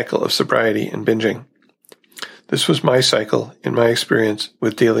with a cycle of sobriety and binging. This was my cycle, in my experience,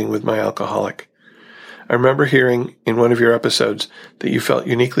 with dealing with my alcoholic. I remember hearing in one of your episodes that you felt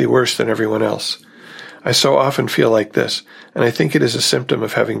uniquely worse than everyone else. I so often feel like this, and I think it is a symptom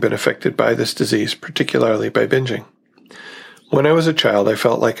of having been affected by this disease, particularly by binging. When I was a child, I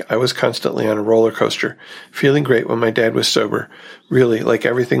felt like I was constantly on a roller coaster, feeling great when my dad was sober, really like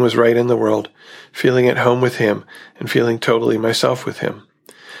everything was right in the world, feeling at home with him, and feeling totally myself with him.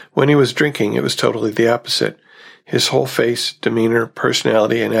 When he was drinking, it was totally the opposite. His whole face, demeanor,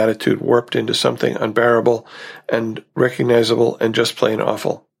 personality, and attitude warped into something unbearable and recognizable and just plain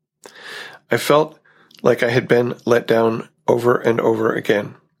awful. I felt like I had been let down over and over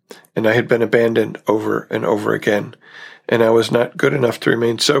again, and I had been abandoned over and over again, and I was not good enough to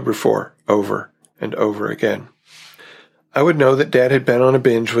remain sober for over and over again. I would know that Dad had been on a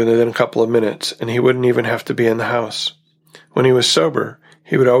binge within a couple of minutes, and he wouldn't even have to be in the house. When he was sober,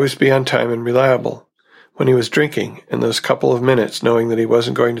 he would always be on time and reliable. When he was drinking, in those couple of minutes, knowing that he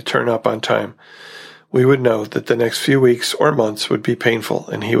wasn't going to turn up on time, we would know that the next few weeks or months would be painful,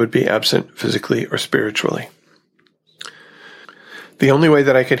 and he would be absent physically or spiritually. The only way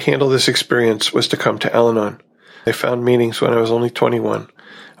that I could handle this experience was to come to Al-Anon. I found meetings when I was only 21.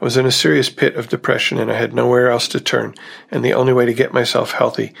 I was in a serious pit of depression and I had nowhere else to turn, and the only way to get myself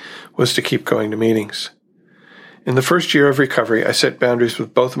healthy was to keep going to meetings. In the first year of recovery, I set boundaries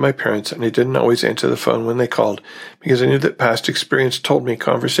with both of my parents, and I didn't always answer the phone when they called because I knew that past experience told me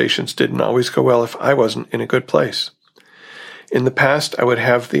conversations didn't always go well if I wasn't in a good place. In the past, I would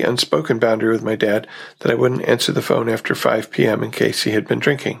have the unspoken boundary with my dad that I wouldn't answer the phone after 5 p.m. in case he had been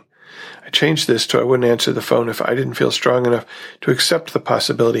drinking. I changed this to I wouldn't answer the phone if I didn't feel strong enough to accept the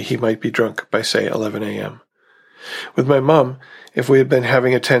possibility he might be drunk by, say, 11 a.m. With my mom, if we had been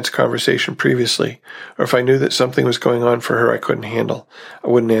having a tense conversation previously, or if I knew that something was going on for her I couldn't handle, I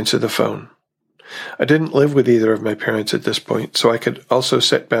wouldn't answer the phone. I didn't live with either of my parents at this point, so I could also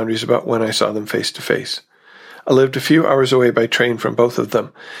set boundaries about when I saw them face to face. I lived a few hours away by train from both of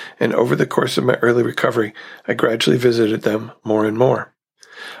them, and over the course of my early recovery, I gradually visited them more and more.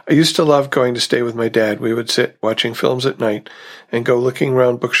 I used to love going to stay with my dad. We would sit watching films at night and go looking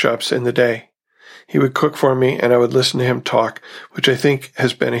around bookshops in the day. He would cook for me, and I would listen to him talk, which I think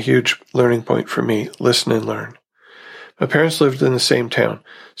has been a huge learning point for me, listen and learn. My parents lived in the same town,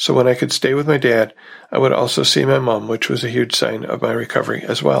 so when I could stay with my dad, I would also see my mom, which was a huge sign of my recovery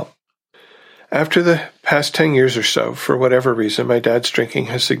as well. After the past 10 years or so, for whatever reason, my dad's drinking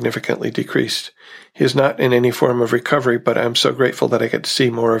has significantly decreased. He is not in any form of recovery, but I am so grateful that I get to see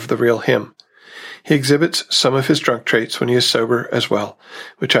more of the real him. He exhibits some of his drunk traits when he is sober as well,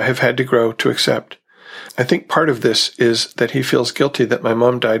 which I have had to grow to accept. I think part of this is that he feels guilty that my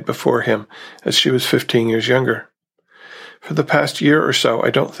mom died before him, as she was 15 years younger. For the past year or so, I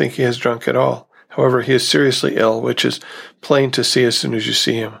don't think he has drunk at all. However, he is seriously ill, which is plain to see as soon as you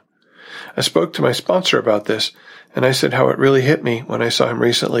see him. I spoke to my sponsor about this, and I said how it really hit me when I saw him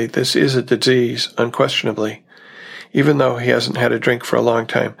recently. This is a disease, unquestionably. Even though he hasn't had a drink for a long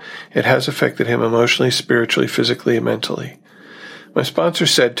time, it has affected him emotionally, spiritually, physically, and mentally. My sponsor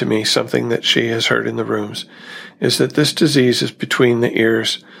said to me something that she has heard in the rooms, is that this disease is between the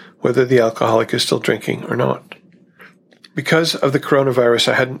ears, whether the alcoholic is still drinking or not. Because of the coronavirus,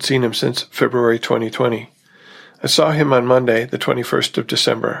 I hadn't seen him since February 2020. I saw him on Monday, the 21st of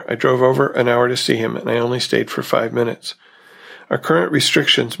December. I drove over an hour to see him, and I only stayed for 5 minutes. Our current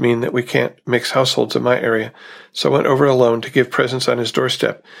restrictions mean that we can't mix households in my area, so I went over alone to give presents on his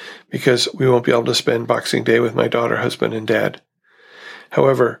doorstep because we won't be able to spend Boxing Day with my daughter, husband, and dad.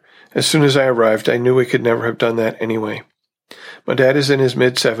 However, as soon as I arrived, I knew we could never have done that anyway. My dad is in his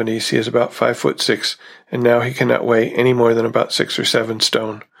mid-70s. He is about 5'6", and now he cannot weigh any more than about 6 or 7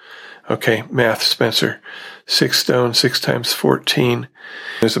 stone. Okay, math, Spencer. 6 stones, 6 times 14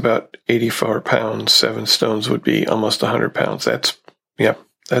 is about 84 pounds. 7 stones would be almost 100 pounds.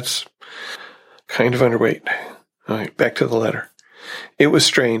 That's kind of underweight. All right, back to the letter. It was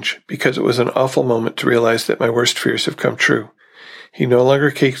strange because it was an awful moment to realize that my worst fears have come true. He no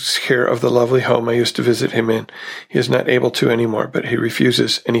longer takes care of the lovely home I used to visit him in. He is not able to anymore, but he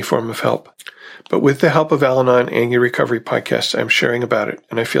refuses any form of help. But with the help of Al-Anon and your recovery podcasts, I'm sharing about it,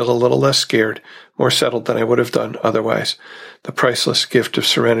 and I feel a little less scared, more settled than I would have done otherwise. The priceless gift of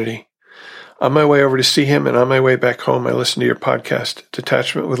serenity. On my way over to see him and on my way back home, I listened to your podcast,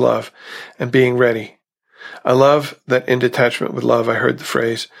 Detachment with Love, and Being Ready. I love that in Detachment with Love, I heard the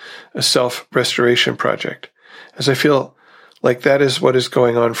phrase, a self-restoration project, as I feel like that is what is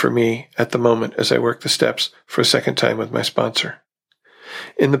going on for me at the moment as I work the steps for a second time with my sponsor.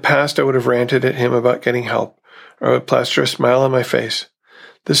 In the past, I would have ranted at him about getting help, or I would plaster a smile on my face.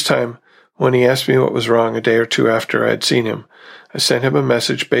 This time, when he asked me what was wrong a day or two after I had seen him, I sent him a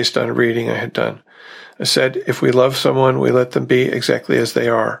message based on a reading I had done. I said, if we love someone, we let them be exactly as they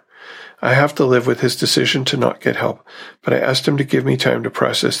are. I have to live with his decision to not get help, but I asked him to give me time to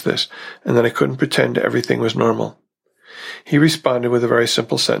process this, and that I couldn't pretend everything was normal. He responded with a very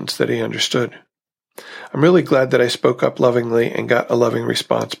simple sentence that he understood. I'm really glad that I spoke up lovingly and got a loving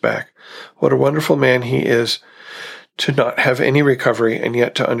response back. What a wonderful man he is to not have any recovery and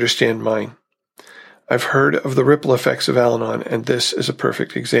yet to understand mine. I've heard of the ripple effects of Al-Anon, and this is a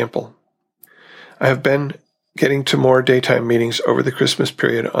perfect example. I have been getting to more daytime meetings over the Christmas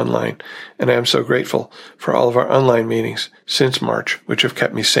period online, and I am so grateful for all of our online meetings since March, which have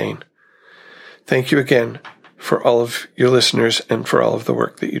kept me sane. Thank you again for all of your listeners and for all of the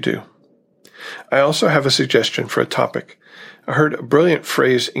work that you do. I also have a suggestion for a topic. I heard a brilliant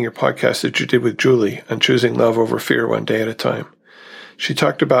phrase in your podcast that you did with Julie on choosing love over fear one day at a time. She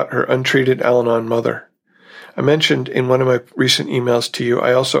talked about her untreated Al-Anon mother. I mentioned in one of my recent emails to you,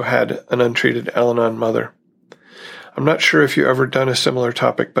 I also had an untreated Al-Anon mother. I'm not sure if you've ever done a similar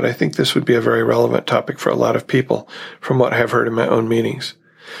topic, but I think this would be a very relevant topic for a lot of people from what I have heard in my own meetings.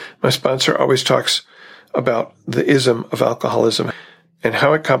 My sponsor always talks about the ism of alcoholism and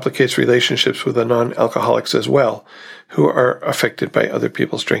how it complicates relationships with the non-alcoholics as well, who are affected by other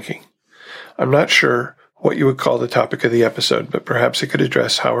people's drinking. I'm not sure what you would call the topic of the episode, but perhaps it could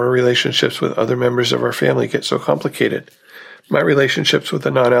address how our relationships with other members of our family get so complicated. My relationships with the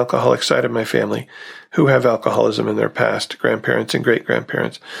non-alcoholic side of my family, who have alcoholism in their past, grandparents and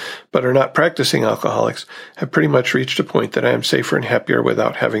great-grandparents, but are not practicing alcoholics, have pretty much reached a point that I am safer and happier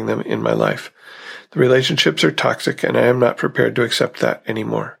without having them in my life. The relationships are toxic, and I am not prepared to accept that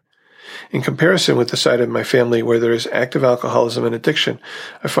anymore. In comparison with the side of my family where there is active alcoholism and addiction,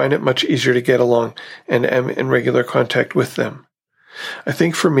 I find it much easier to get along and am in regular contact with them. I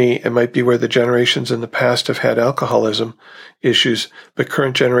think for me, it might be where the generations in the past have had alcoholism issues, but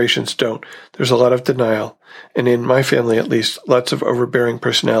current generations don't. There's a lot of denial, and in my family at least, lots of overbearing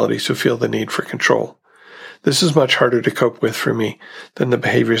personalities who feel the need for control. This is much harder to cope with for me than the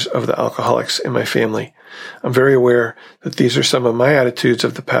behaviors of the alcoholics in my family. I'm very aware that these are some of my attitudes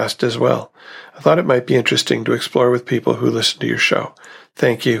of the past as well. I thought it might be interesting to explore with people who listen to your show.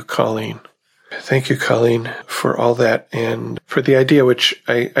 Thank you, Colleen. Thank you, Colleen, for all that and for the idea, which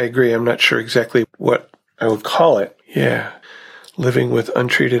I agree. I'm not sure exactly what I would call it. Yeah. Living with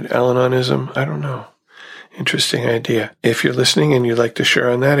untreated Al-Anonism. I don't know. Interesting idea. If you're listening and you'd like to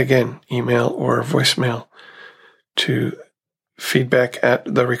share on that, again, email or voicemail to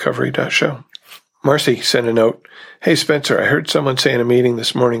feedback@therecovery.show. Marcy sent a note. Hey, Spencer, I heard someone say in a meeting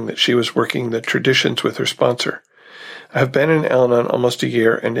this morning that she was working the traditions with her sponsor. I have been in Al-Anon almost a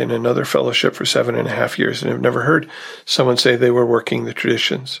year and in another fellowship for 7.5 years and have never heard someone say they were working the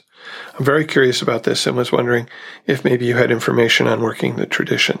traditions. I'm very curious about this and was wondering if maybe you had information on working the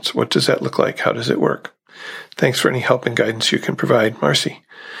traditions. What does that look like? How does it work? Thanks for any help and guidance you can provide, Marcy.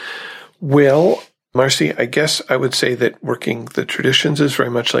 Well, Marcy, I guess I would say that working the traditions is very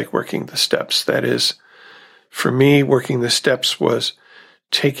much like working the steps. That is, for me, working the steps was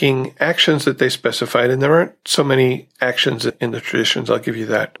taking actions that they specified, and there aren't so many actions in the traditions, I'll give you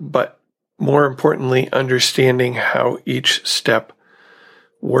that, but more importantly, understanding how each step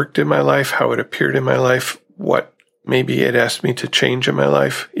worked in my life, how it appeared in my life, what maybe it asked me to change in my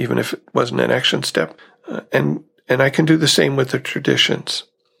life, even if it wasn't an action step. And I can do the same with the traditions.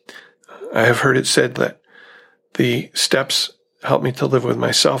 I have heard it said that the steps help me to live with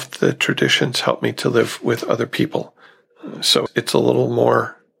myself. The traditions help me to live with other people. So it's a little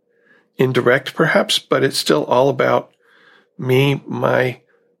more indirect, perhaps, but it's still all about me, my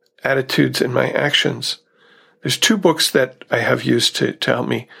attitudes, and my actions. There's 2 books that I have used to help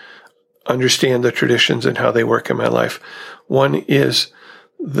me understand the traditions and how they work in my life. One is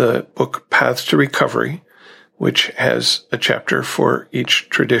the book Paths to Recovery, which has a chapter for each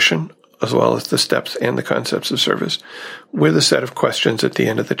tradition, as well as the steps and the concepts of service, with a set of questions at the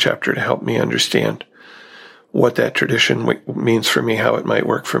end of the chapter to help me understand what that tradition means for me, how it might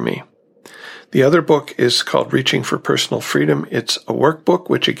work for me. The other book is called Reaching for Personal Freedom. It's a workbook,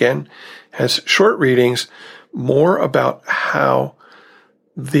 which again has short readings, more about how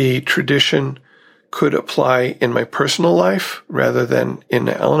the tradition could apply in my personal life rather than in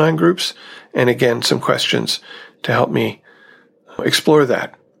the Al-Anon groups. And again, some questions to help me explore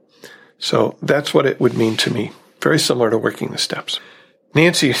that. So that's what it would mean to me. Very similar to Working the Steps.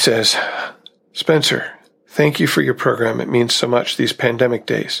 Nancy says, Spencer, thank you for your program. It means so much these pandemic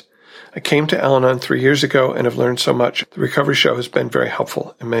days. I came to Al-Anon 3 years ago and have learned so much. The Recovery Show has been very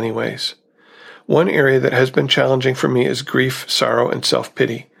helpful in many ways. One area that has been challenging for me is grief, sorrow, and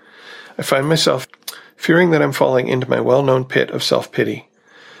self-pity. I find myself fearing that I'm falling into my well-known pit of self-pity.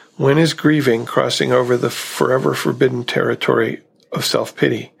 When is grieving crossing over the forever forbidden territory of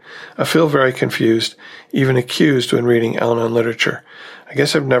self-pity? I feel very confused, even accused when reading Al-Anon literature. I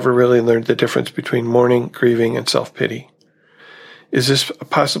guess I've never really learned the difference between mourning, grieving, and self-pity. Is this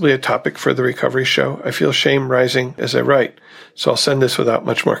possibly a topic for the Recovery Show? I feel shame rising as I write, so I'll send this without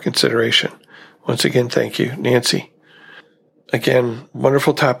much more consideration. Once again, thank you, Nancy. Again,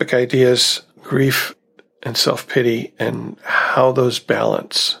 wonderful topic ideas, grief and self-pity, and how those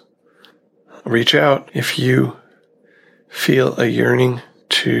balance. Reach out if you feel a yearning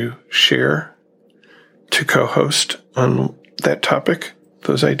to share, to co-host on that topic,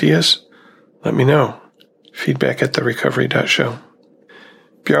 those ideas. Let me know. Feedback at therecovery.show.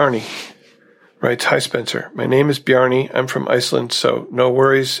 Bjarni writes, Hi, Spencer. My name is Bjarni. I'm from Iceland, so no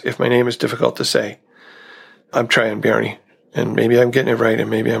worries if my name is difficult to say. I'm trying, Bjarni, and maybe I'm getting it right and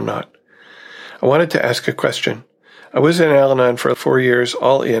maybe I'm not. I wanted to ask a question. I was in Al-Anon for 4 years,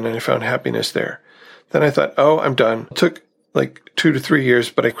 all in, and I found happiness there. Then I thought, I'm done. It took like 2 to 3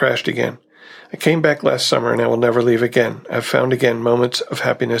 years, but I crashed again. I came back last summer and I will never leave again. I've found again moments of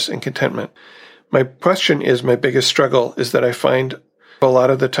happiness and contentment. My question is, my biggest struggle is that I find a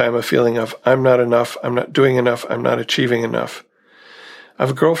lot of the time a feeling of I'm not enough, I'm not doing enough, I'm not achieving enough. I have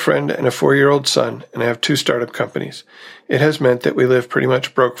a girlfriend and a 4-year-old son, and I have 2 startup companies. It has meant that we live pretty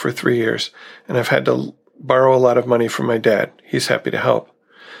much broke for 3 years, and I've had to borrow a lot of money from my dad. He's happy to help.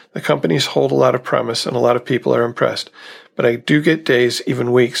 The companies hold a lot of promise, and a lot of people are impressed, but I do get days,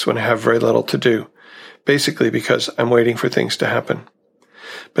 even weeks, when I have very little to do, basically because I'm waiting for things to happen.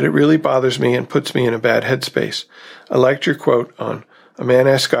 But it really bothers me and puts me in a bad headspace. I liked your quote on, a man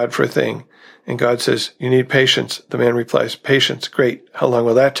asks God for a thing, and God says, you need patience. The man replies, patience, great. How long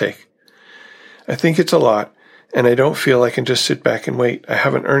will that take? I think it's a lot, and I don't feel I can just sit back and wait. I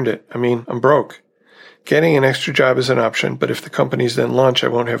haven't earned it. I'm broke. Getting an extra job is an option, but if the companies then launch, I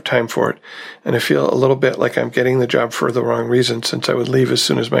won't have time for it. And I feel a little bit like I'm getting the job for the wrong reason, since I would leave as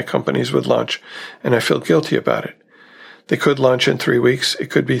soon as my companies would launch, and I feel guilty about it. They could launch in 3 weeks. It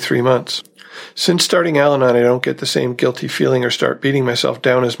could be 3 months. Since starting Al-Anon, I don't get the same guilty feeling or start beating myself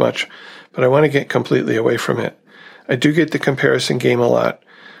down as much, but I want to get completely away from it. I do get the comparison game a lot.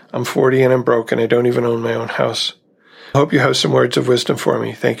 I'm 40 and I'm broke and I don't even own my own house. I hope you have some words of wisdom for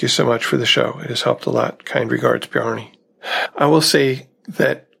me. Thank you so much for the show. It has helped a lot. Kind regards, Bjarni. I will say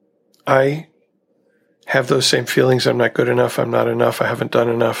that I have those same feelings. I'm not good enough. I'm not enough. I haven't done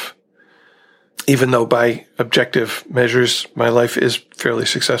enough. Even though by objective measures, my life is fairly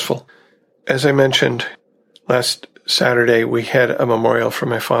successful. As I mentioned, last Saturday, we had a memorial for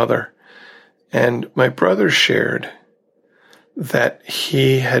my father, and my brother shared that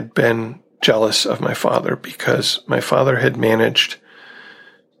he had been jealous of my father because my father had managed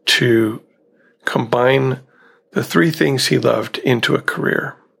to combine the 3 things he loved into a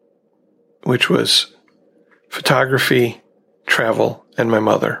career, which was photography, travel, and my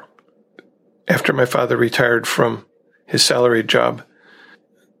mother. After my father retired from his salaried job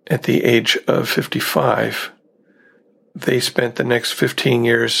at the age of 55, they spent the next 15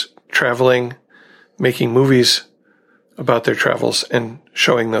 years traveling, making movies about their travels, and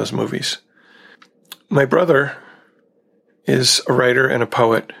showing those movies. My brother is a writer and a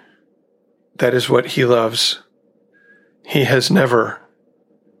poet. That is what he loves. He has never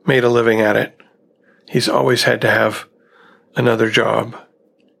made a living at it. He's always had to have another job.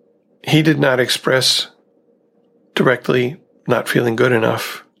 He did not express directly not feeling good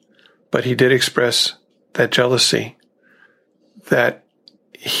enough, but he did express that jealousy that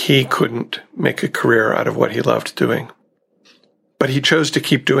he couldn't make a career out of what he loved doing. But he chose to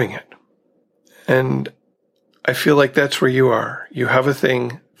keep doing it. And I feel like that's where you are. You have a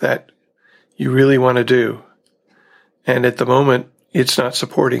thing that you really want to do. And at the moment, it's not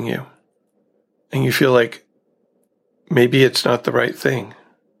supporting you. And you feel like maybe it's not the right thing.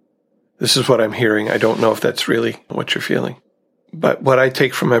 This is what I'm hearing. I don't know if that's really what you're feeling. But what I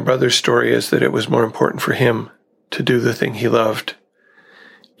take from my brother's story is that it was more important for him to do the thing he loved,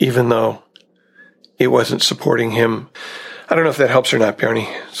 even though it wasn't supporting him. I don't know if that helps or not,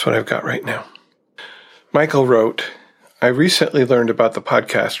 Bjarni. That's what I've got right now. Michael wrote, I recently learned about the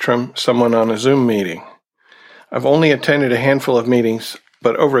podcast from someone on a Zoom meeting. I've only attended a handful of meetings,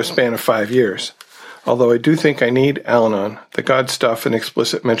 but over a span of 5 years. Although I do think I need Al-Anon, the God stuff and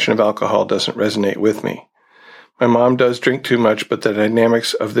explicit mention of alcohol doesn't resonate with me. My mom does drink too much, but the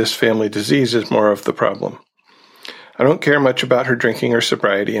dynamics of this family disease is more of the problem. I don't care much about her drinking or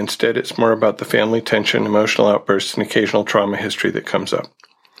sobriety. Instead, it's more about the family tension, emotional outbursts, and occasional trauma history that comes up.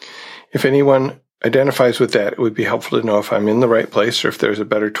 If anyone identifies with that, it would be helpful to know if I'm in the right place or if there's a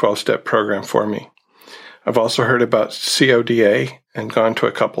better 12-step program for me. I've also heard about CODA and gone to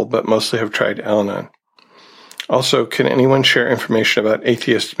a couple, but mostly have tried Al-Anon. Also, can anyone share information about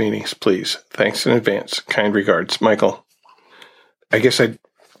atheist meetings, please? Thanks in advance. Kind regards, Michael. I guess I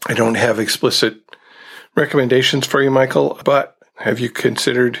don't have explicit recommendations for you, Michael, but have you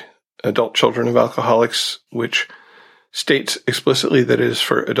considered Adult Children of Alcoholics, which states explicitly that it is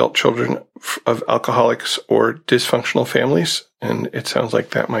for adult children of alcoholics or dysfunctional families? And it sounds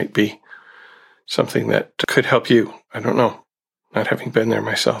like that might be something that could help you. I don't know, not having been there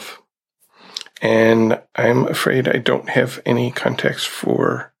myself. And I'm afraid I don't have any context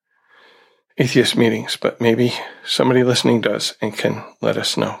for atheist meetings, but maybe somebody listening does and can let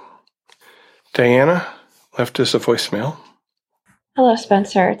us know. Diana left us a voicemail. Hello,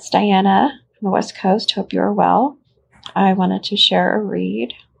 Spencer. It's Diana from the West Coast. Hope you are well. I wanted to share a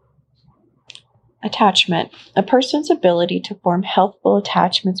read. Attachment. A person's ability to form healthful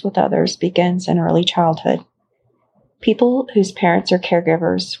attachments with others begins in early childhood. People whose parents or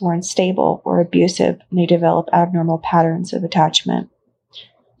caregivers were unstable or abusive may develop abnormal patterns of attachment.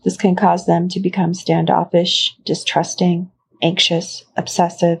 This can cause them to become standoffish, distrusting, anxious,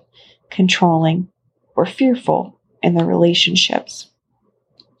 obsessive, controlling, or fearful in their relationships.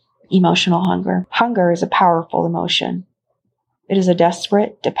 Emotional hunger. Hunger is a powerful emotion. It is a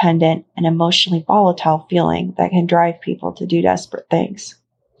desperate, dependent, and emotionally volatile feeling that can drive people to do desperate things.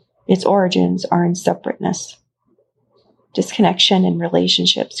 Its origins are in separateness. Disconnection in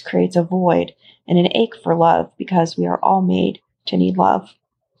relationships creates a void and an ache for love because we are all made to need love.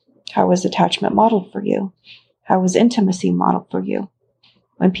 How was attachment modeled for you? How was intimacy modeled for you?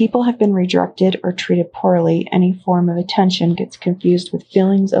 When people have been rejected or treated poorly, any form of attention gets confused with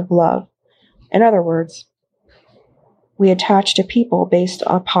feelings of love. In other words, we attach to people based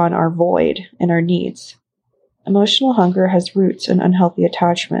upon our void and our needs. Emotional hunger has roots in unhealthy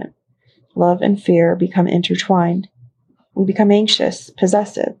attachment. Love and fear become intertwined. We become anxious,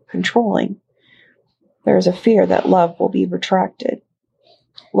 possessive, controlling. There is a fear that love will be retracted.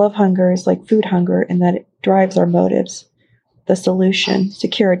 Love hunger is like food hunger in that it drives our motives. The solution,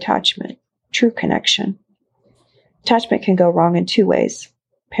 secure attachment, true connection. Attachment can go wrong in two ways.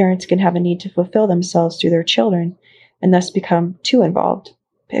 Parents can have a need to fulfill themselves through their children and thus become too involved.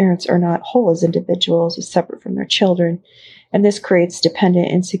 Parents are not whole as individuals, as separate from their children, and this creates dependent,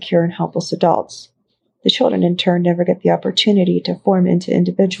 insecure, and helpless adults. The children, in turn, never get the opportunity to form into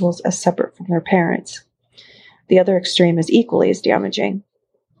individuals as separate from their parents. The other extreme is equally as damaging.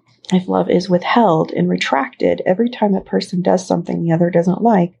 If love is withheld and retracted every time a person does something the other doesn't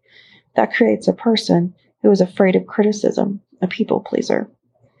like, that creates a person who is afraid of criticism, a people pleaser.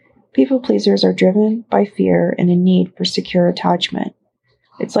 People pleasers are driven by fear and a need for secure attachment.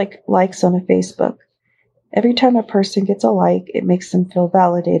 It's like likes on a Facebook. Every time a person gets a like, it makes them feel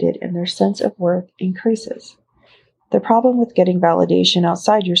validated and their sense of worth increases. The problem with getting validation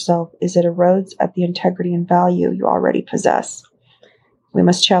outside yourself is it erodes at the integrity and value you already possess. We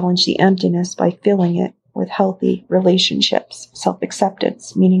must challenge the emptiness by filling it with healthy relationships,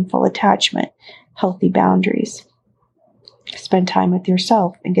 self-acceptance, meaningful attachment, healthy boundaries. Spend time with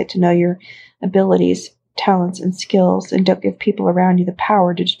yourself and get to know your abilities, talents, and skills, and don't give people around you the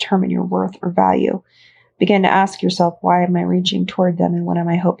power to determine your worth or value. Begin to ask yourself, why am I reaching toward them and what am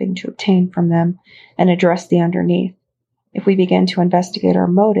I hoping to obtain from them, and address the underneath. If we begin to investigate our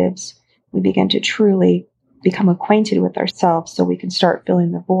motives, we begin to truly become acquainted with ourselves so we can start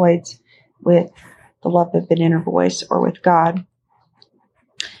filling the voids with the love of an inner voice or with God.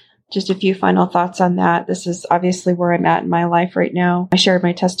 Just a few final thoughts on that. This is obviously where I'm at in my life right now. I shared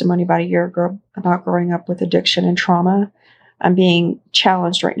my testimony about a year ago about growing up with addiction and trauma. I'm being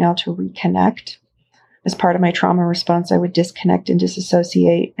challenged right now to reconnect. As part of my trauma response, I would disconnect and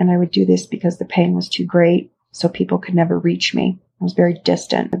disassociate, and I would do this because the pain was too great, so people could never reach me. I was very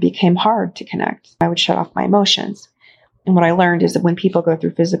distant. It became hard to connect. I would shut off my emotions. And what I learned is that when people go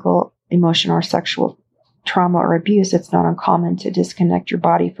through physical, emotional, or sexual trauma or abuse, it's not uncommon to disconnect your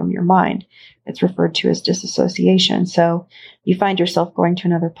body from your mind. It's referred to as disassociation. So you find yourself going to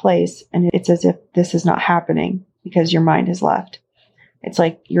another place, and it's as if this is not happening because your mind has left. It's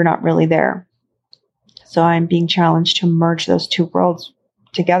like you're not really there. So I'm being challenged to merge those two worlds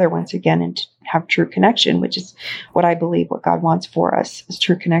together once again and to have true connection, which is what I believe what God wants for us is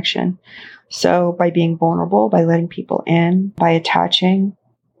true connection. So by being vulnerable, by letting people in, by attaching.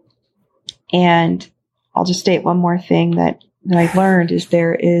 And I'll just state one more thing that I learned is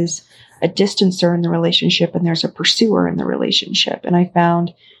there is a distancer in the relationship and there's a pursuer in the relationship. And I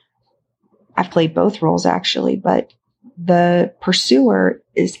found I've played both roles actually, but the pursuer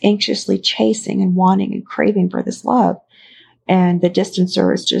is anxiously chasing and wanting and craving for this love. And the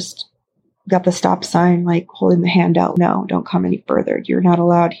distancer is just got the stop sign, like holding the hand out. No, don't come any further. You're not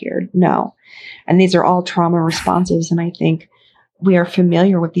allowed here. No. And these are all trauma responses. And I think we are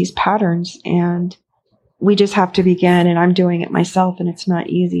familiar with these patterns and we just have to begin. And I'm doing it myself. And it's not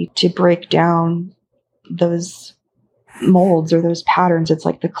easy to break down those molds or those patterns. It's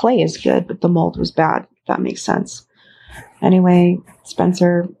like the clay is good, but the mold was bad. If that makes sense. Anyway,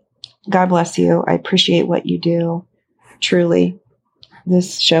 Spencer, God bless you. I appreciate what you do. Truly,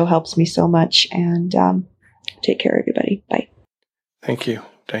 this show helps me so much. And take care, everybody. Bye. Thank you,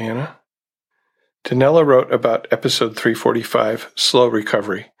 Diana. Danella wrote about episode 345, Slow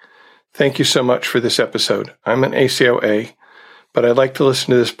Recovery. Thank you so much for this episode. I'm an ACOA, but I'd like to listen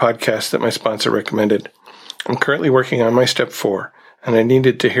to this podcast that my sponsor recommended. I'm currently working on my step 4, and I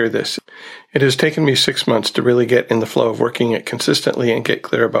needed to hear this. It has taken me 6 months to really get in the flow of working it consistently and get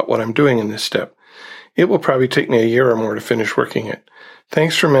clear about what I'm doing in this step. It will probably take me a year or more to finish working it.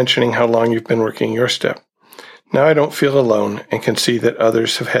 Thanks for mentioning how long you've been working your step. Now I don't feel alone and can see that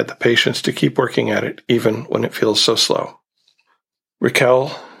others have had the patience to keep working at it even when it feels so slow.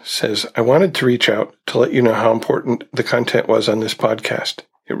 Raquel says, I wanted to reach out to let you know how important the content was on this podcast.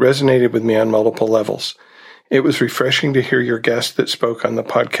 It resonated with me on multiple levels. It was refreshing to hear your guest that spoke on the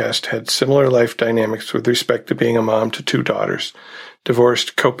podcast had similar life dynamics with respect to being a mom to 2 daughters,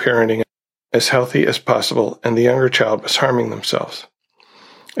 divorced, co-parenting, as healthy as possible, and the younger child was harming themselves.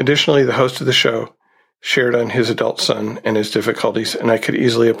 Additionally, the host of the show shared on his adult son and his difficulties, and I could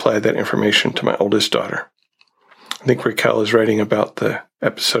easily apply that information to my oldest daughter. I think Raquel is writing about the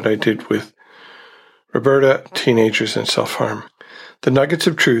episode I did with Roberta, teenagers and self-harm. The nuggets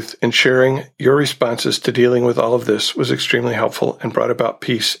of truth in sharing your responses to dealing with all of this was extremely helpful and brought about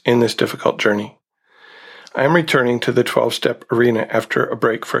peace in this difficult journey. I am returning to the 12-step arena after a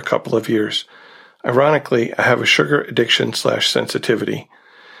break for a couple of years. Ironically, I have a sugar addiction/sensitivity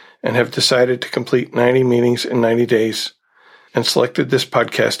and have decided to complete 90 meetings in 90 days and selected this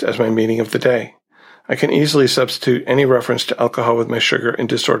podcast as my meeting of the day. I can easily substitute any reference to alcohol with my sugar and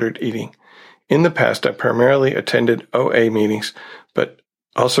disordered eating. In the past, I primarily attended OA meetings, but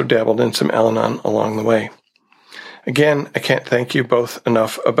also dabbled in some Al-Anon along the way. Again, I can't thank you both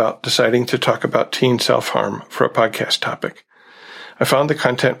enough about deciding to talk about teen self-harm for a podcast topic. I found the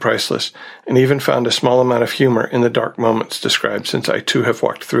content priceless and even found a small amount of humor in the dark moments described since I too have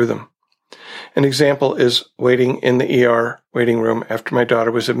walked through them. An example is waiting in the ER waiting room after my daughter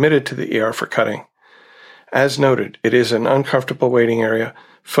was admitted to the ER for cutting. As noted, it is an uncomfortable waiting area,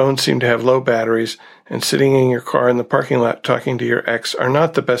 phones seem to have low batteries, and sitting in your car in the parking lot talking to your ex are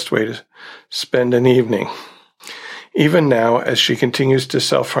not the best way to spend an evening. Even now, as she continues to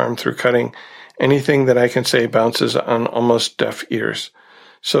self-harm through cutting, anything that I can say bounces on almost deaf ears.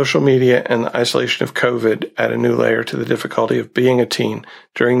 Social media and the isolation of COVID add a new layer to the difficulty of being a teen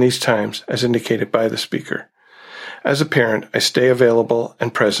during these times, as indicated by the speaker. As a parent, I stay available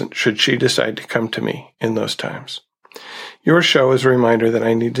and present should she decide to come to me in those times. Your show is a reminder that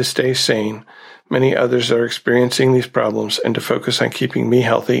I need to stay sane. Many others are experiencing these problems and to focus on keeping me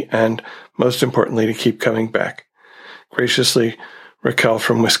healthy and, most importantly, to keep coming back. Graciously, Raquel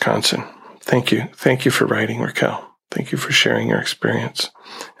from Wisconsin. Thank you. Thank you for writing, Raquel. Thank you for sharing your experience.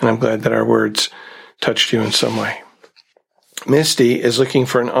 And I'm glad that our words touched you in some way. Misty is looking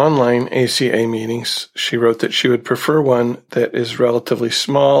for an online ACA meetings. She wrote that she would prefer one that is relatively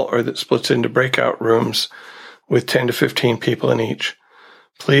small or that splits into breakout rooms with 10 to 15 people in each.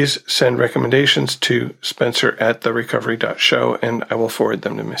 Please send recommendations to spencer@therecovery.show and I will forward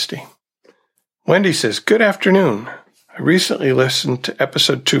them to Misty. Wendy says, good afternoon. I recently listened to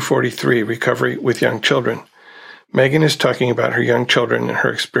episode 243, Recovery with Young Children. Megan is talking about her young children and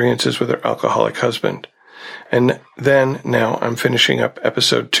her experiences with her alcoholic husband. And then now I'm finishing up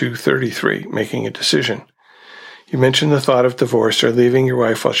episode 233, Making a Decision. You mentioned the thought of divorce or leaving your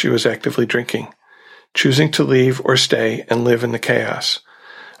wife while she was actively drinking, choosing to leave or stay and live in the chaos.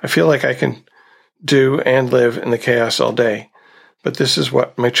 I feel like I can do and live in the chaos all day, but this is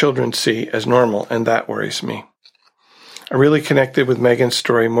what my children see as normal, and that worries me. I really connected with Megan's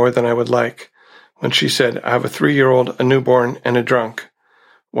story more than I would like when she said, I have a 3-year-old, a newborn, and a drunk.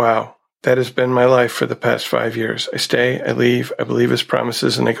 Wow, that has been my life for the past 5 years. I stay, I leave, I believe his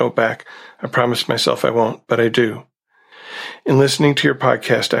promises, and I go back. I promised myself I won't, but I do. In listening to your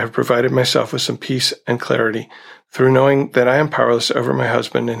podcast, I have provided myself with some peace and clarity through knowing that I am powerless over my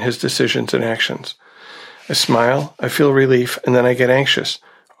husband and his decisions and actions. I smile, I feel relief, and then I get anxious.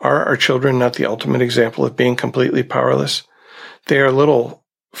 Are our children not the ultimate example of being completely powerless? They are little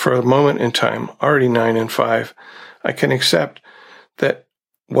for a moment in time, already 9 and 5. I can accept that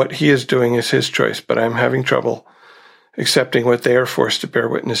what he is doing is his choice, but I am having trouble accepting what they are forced to bear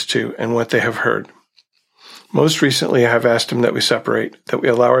witness to and what they have heard. Most recently, I have asked him that we separate, that we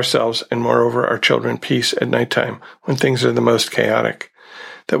allow ourselves and moreover our children peace at nighttime when things are the most chaotic,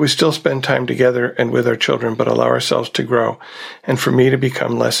 that we still spend time together and with our children, but allow ourselves to grow and for me to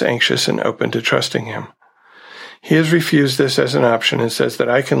become less anxious and open to trusting him. He has refused this as an option and says that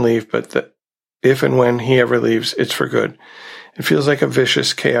I can leave, but that if and when he ever leaves, it's for good. It feels like a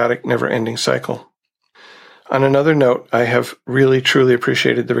vicious, chaotic, never-ending cycle. On another note, I have really, truly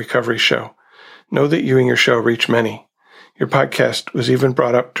appreciated the Recovery Show. Know that you and your show reach many. Your podcast was even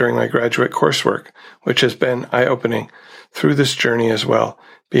brought up during my graduate coursework, which has been eye-opening through this journey as well,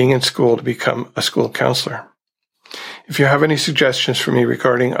 being in school to become a school counselor. If you have any suggestions for me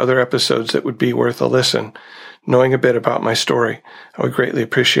regarding other episodes that would be worth a listen, knowing a bit about my story, I would greatly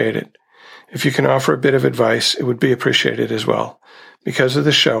appreciate it. If you can offer a bit of advice, it would be appreciated as well. Because of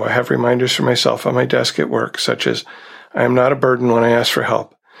the show, I have reminders for myself on my desk at work, such as, I am not a burden when I ask for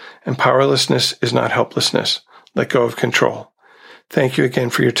help, and powerlessness is not helplessness. Let go of control. Thank you again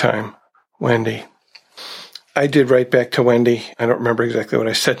for your time. Wendy. I did write back to Wendy. I don't remember exactly what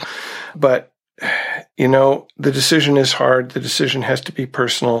I said, but the decision is hard. The decision has to be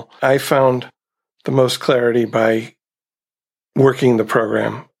personal. I found the most clarity by working the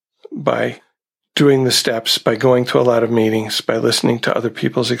program, by doing the steps, by going to a lot of meetings, by listening to other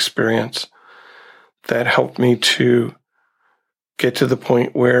people's experience. That helped me to get to the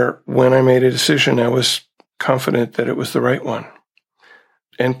point where when I made a decision, I was confident that it was the right one.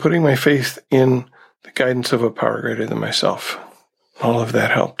 And putting my faith in the guidance of a power greater than myself, all of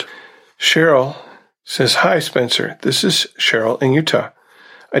that helped. Cheryl says, Hi, Spencer. This is Cheryl in Utah.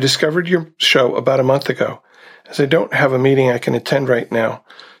 I discovered your show about a month ago, as I don't have a meeting I can attend right now,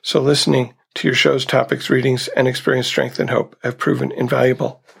 so listening to your show's topics, readings, and experience strength and hope have proven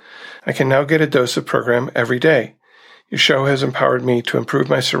invaluable. I can now get a dose of program every day. Your show has empowered me to improve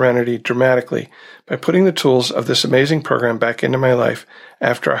my serenity dramatically by putting the tools of this amazing program back into my life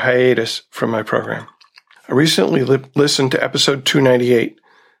after a hiatus from my program. I recently listened to episode 298,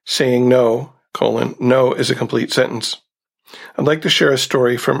 saying no, no is a complete sentence. I'd like to share a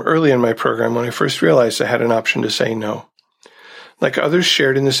story from early in my program when I first realized I had an option to say no. Like others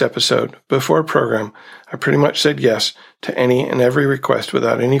shared in this episode, before program, I pretty much said yes to any and every request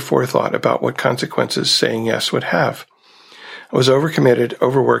without any forethought about what consequences saying yes would have. I was overcommitted,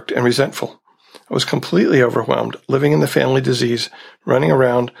 overworked, and resentful. I was completely overwhelmed, living in the family disease, running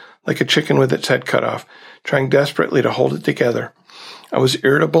around like a chicken with its head cut off, trying desperately to hold it together. I was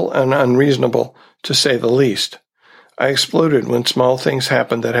irritable and unreasonable, to say the least. I exploded when small things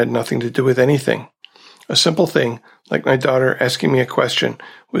happened that had nothing to do with anything. A simple thing, like my daughter asking me a question,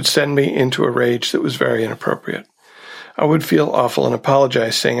 would send me into a rage that was very inappropriate. I would feel awful and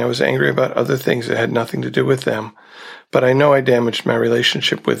apologize, saying I was angry about other things that had nothing to do with them, but I know I damaged my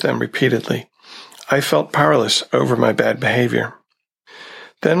relationship with them repeatedly. I felt powerless over my bad behavior.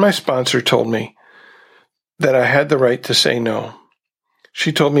 Then my sponsor told me that I had the right to say no.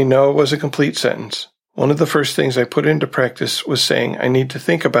 She told me no was a complete sentence. One of the first things I put into practice was saying I need to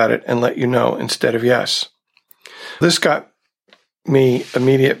think about it and let you know instead of yes. This got me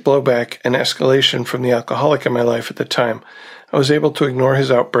immediate blowback and escalation from the alcoholic in my life at the time. I was able to ignore his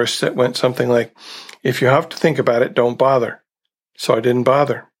outbursts that went something like, if you have to think about it, don't bother. So I didn't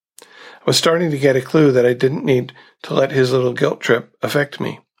bother. I was starting to get a clue that I didn't need to let his little guilt trip affect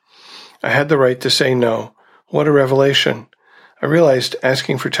me. I had the right to say no. What a revelation. I realized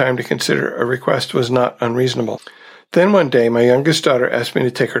asking for time to consider a request was not unreasonable. Then one day, my youngest daughter asked me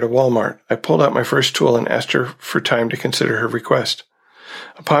to take her to Walmart. I pulled out my first tool and asked her for time to consider her request.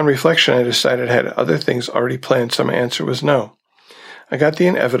 Upon reflection, I decided I had other things already planned, so my answer was no. I got the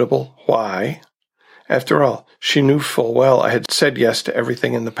inevitable why. After all, she knew full well I had said yes to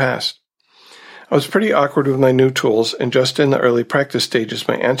everything in the past. I was pretty awkward with my new tools, and just in the early practice stages,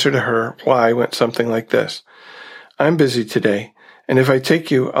 my answer to her why went something like this. I'm busy today, and if I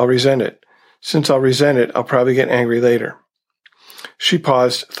take you, I'll resent it. Since I'll resent it, I'll probably get angry later. She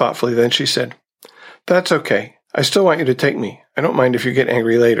paused thoughtfully, then she said, That's okay. I still want you to take me. I don't mind if you get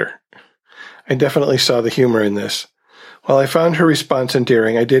angry later. I definitely saw the humor in this. While I found her response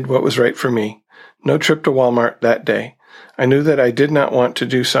endearing, I did what was right for me. No trip to Walmart that day. I knew that I did not want to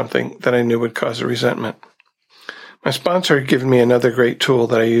do something that I knew would cause a resentment. My sponsor had given me another great tool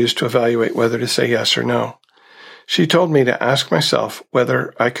that I used to evaluate whether to say yes or no. She told me to ask myself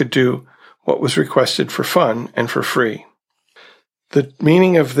whether I could do what was requested for fun and for free. The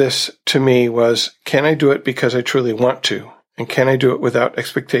meaning of this to me was, can I do it because I truly want to? And can I do it without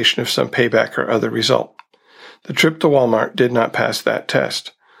expectation of some payback or other result? The trip to Walmart did not pass that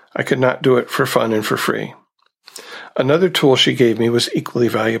test. I could not do it for fun and for free. Another tool she gave me was equally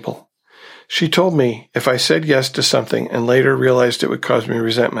valuable. She told me if I said yes to something and later realized it would cause me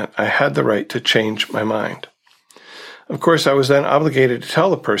resentment, I had the right to change my mind. Of course, I was then obligated to tell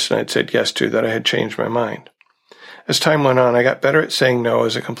the person I'd said yes to that I had changed my mind. As time went on, I got better at saying no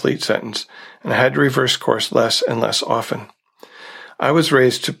as a complete sentence, and I had to reverse course less and less often. I was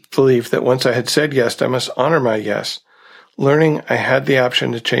raised to believe that once I had said yes, I must honor my yes. Learning I had the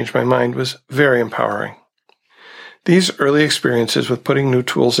option to change my mind was very empowering. These early experiences with putting new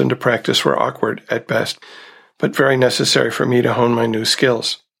tools into practice were awkward at best, but very necessary for me to hone my new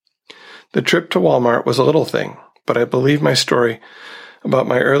skills. The trip to Walmart was a little thing, but I believe my story about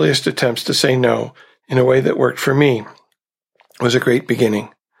my earliest attempts to say no in a way that worked for me was a great beginning.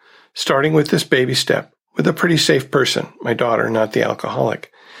 Starting with this baby step, with a pretty safe person, my daughter, not the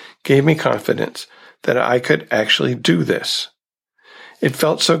alcoholic, gave me confidence that I could actually do this. It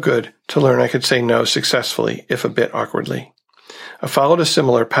felt so good to learn I could say no successfully, if a bit awkwardly. I followed a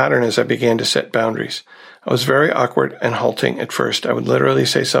similar pattern as I began to set boundaries. I was very awkward and halting at first. I would literally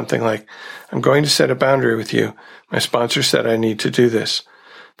say something like, I'm going to set a boundary with you. My sponsor said I need to do this.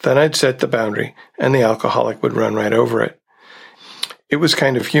 Then I'd set the boundary, and the alcoholic would run right over it. It was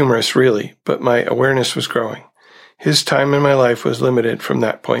kind of humorous, really, but my awareness was growing. His time in my life was limited from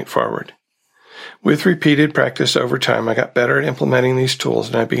that point forward. With repeated practice over time, I got better at implementing these tools,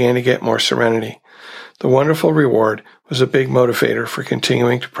 and I began to get more serenity. The wonderful reward was a big motivator for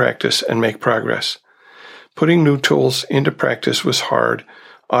continuing to practice and make progress. Putting new tools into practice was hard,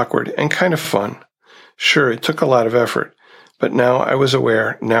 awkward, and kind of fun. Sure, it took a lot of effort, but now I was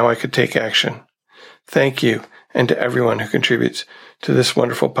aware, now I could take action. Thank you, and to everyone who contributes to this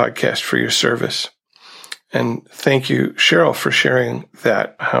wonderful podcast for your service. And thank you, Cheryl, for sharing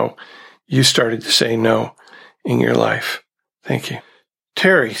that, how you started to say no in your life. Thank you.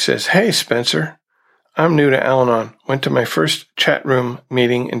 Terry says, Hey, Spencer. I'm new to Al-Anon. Went to my first chat room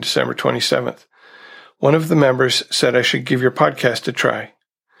meeting in December 27th. One of the members said I should give your podcast a try.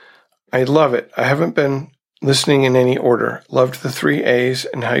 I love it. I haven't been listening in any order. Loved the 3 A's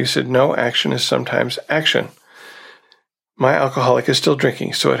and how you said no action is sometimes action. My alcoholic is still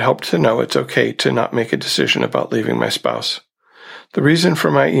drinking, so it helped to know it's okay to not make a decision about leaving my spouse. The reason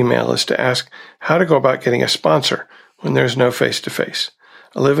for my email is to ask how to go about getting a sponsor when there's no face-to-face.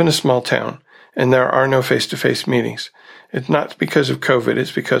 I live in a small town, and there are no face-to-face meetings. It's not because of COVID,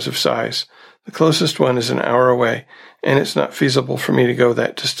 it's because of size. The closest one is an hour away, and it's not feasible for me to go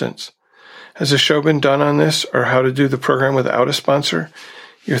that distance. Has a show been done on this, or how to do the program without a sponsor?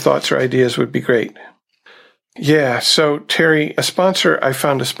 Your thoughts or ideas would be great. Yeah, so Terry, I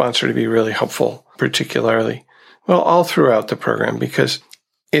found a sponsor to be really helpful, particularly, all throughout the program, because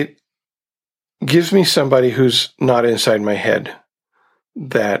it gives me somebody who's not inside my head,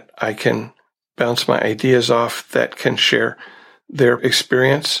 that I can bounce my ideas off, that can share their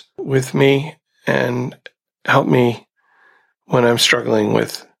experience with me and help me when I'm struggling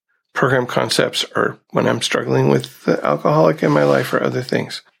with program concepts or when I'm struggling with the alcoholic in my life or other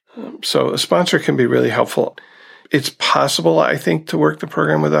things. So a sponsor can be really helpful. It's possible, I think, to work the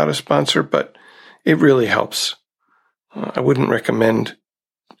program without a sponsor, but it really helps. I wouldn't recommend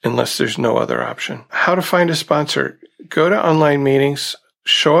unless there's no other option. How to find a sponsor? Go to online meetings,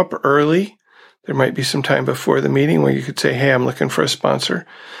 show up early. There might be some time before the meeting where you could say, hey, I'm looking for a sponsor.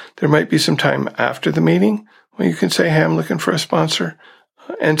 There might be some time after the meeting where you can say, hey, I'm looking for a sponsor.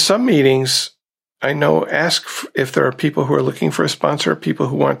 And some meetings, I know, ask if there are people who are looking for a sponsor or people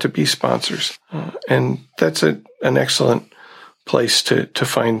who want to be sponsors. And that's an excellent place to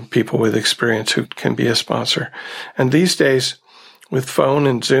find people with experience who can be a sponsor. And these days, with phone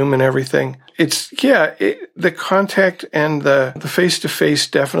and Zoom and everything. The contact and the face-to-face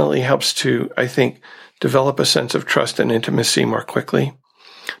definitely helps to, I think, develop a sense of trust and intimacy more quickly.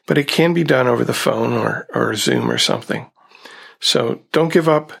 But it can be done over the phone or Zoom or something. So don't give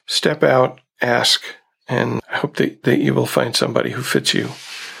up, step out, ask, and I hope that you will find somebody who fits you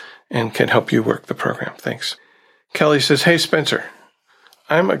and can help you work the program. Thanks. Kelly says, "Hey, Spencer,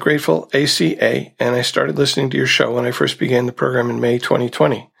 I'm a grateful ACA, and I started listening to your show when I first began the program in May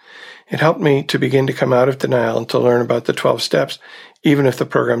 2020. It helped me to begin to come out of denial and to learn about the 12 steps, even if the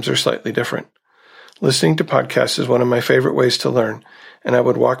programs are slightly different. Listening to podcasts is one of my favorite ways to learn, and I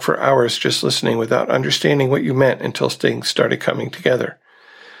would walk for hours just listening without understanding what you meant until things started coming together.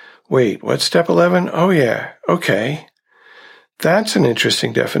 Wait, what's step 11? Oh yeah, okay. That's an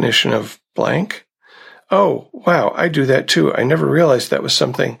interesting definition of blank. Oh, wow, I do that too. I never realized that was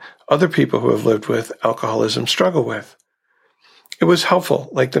something other people who have lived with alcoholism struggle with. It was helpful,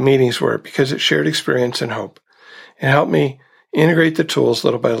 like the meetings were, because it shared experience and hope. It helped me integrate the tools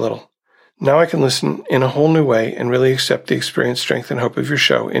little by little. Now I can listen in a whole new way and really accept the experience, strength, and hope of your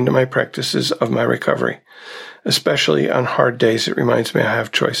show into my practices of my recovery. Especially on hard days, it reminds me I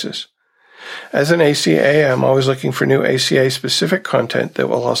have choices. As an ACA, I'm always looking for new ACA-specific content that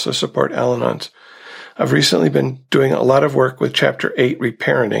will also support Al-Anon's. I've recently been doing a lot of work with Chapter 8,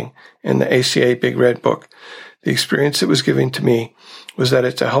 Reparenting, in the ACA Big Red Book. The experience it was giving to me was that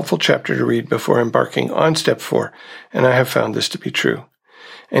it's a helpful chapter to read before embarking on Step 4, and I have found this to be true.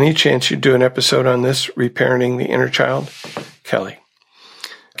 Any chance you'd do an episode on this, Reparenting the Inner Child? Kelly.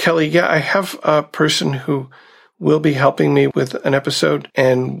 Kelly, yeah, I have a person who will be helping me with an episode,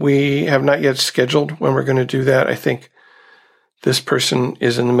 and we have not yet scheduled when we're going to do that. I think this person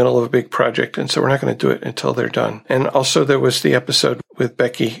is in the middle of a big project, and so we're not going to do it until they're done. And also there was the episode with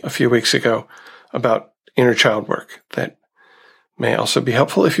Becky a few weeks ago about inner child work that may also be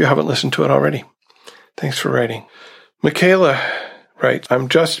helpful if you haven't listened to it already. Thanks for writing. Michaela writes, I'm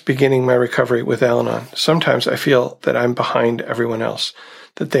just beginning my recovery with Al-Anon. Sometimes I feel that I'm behind everyone else,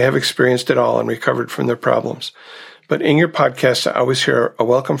 that they have experienced it all and recovered from their problems. But in your podcast, I always hear a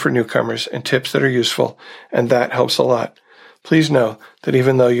welcome for newcomers and tips that are useful, and that helps a lot. Please know that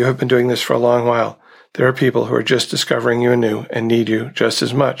even though you have been doing this for a long while, there are people who are just discovering you anew and need you just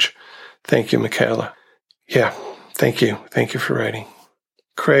as much. Thank you, Michaela. Yeah, thank you. Thank you for writing.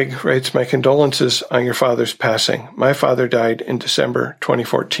 Craig writes, my condolences on your father's passing. My father died in December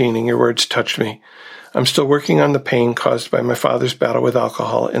 2014, and your words touched me. I'm still working on the pain caused by my father's battle with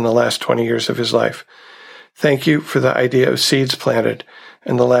alcohol in the last 20 years of his life. Thank you for the idea of seeds planted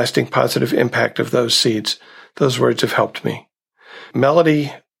and the lasting positive impact of those seeds. Those words have helped me.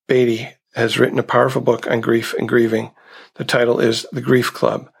 Melody Beatty has written a powerful book on grief and grieving. The title is The Grief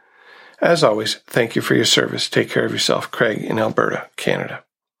Club. As always, thank you for your service. Take care of yourself. Craig in Alberta, Canada.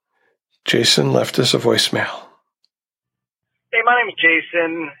 Jason left us a voicemail. Hey, my name is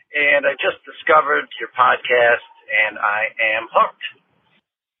Jason, and I just discovered your podcast, and I am hooked.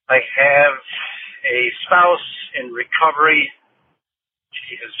 I have a spouse in recovery.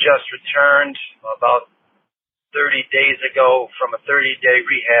 She has just returned about 30 days ago from a 30-day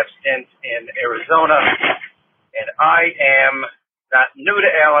rehab stint in Arizona, and I am not new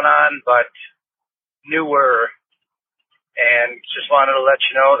to Al-Anon, but newer, and just wanted to let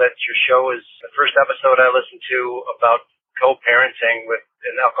you know that your show is the first episode I listened to about co-parenting with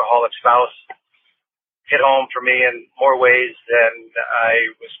an alcoholic spouse. Hit home for me in more ways than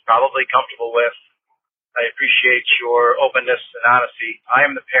I was probably comfortable with. I appreciate your openness and honesty. I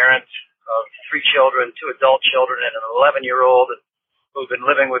am the parent of 3 children, 2 adult children, and an 11-year-old who've been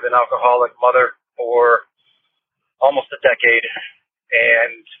living with an alcoholic mother for almost a decade,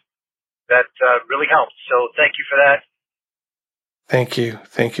 and that really helps. So thank you for that. Thank you.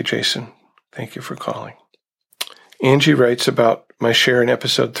 Thank you, Jason. Thank you for calling. Angie writes about my share in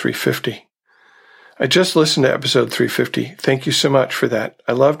episode 350. I just listened to episode 350. Thank you so much for that.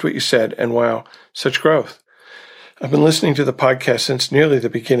 I loved what you said, and wow, such growth. I've been listening to the podcast since nearly the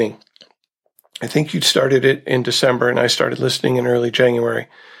beginning. I think you started it in December, and I started listening in early January.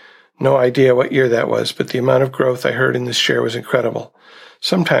 No idea what year that was, but the amount of growth I heard in this share was incredible.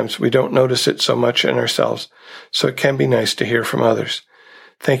 Sometimes we don't notice it so much in ourselves, so it can be nice to hear from others.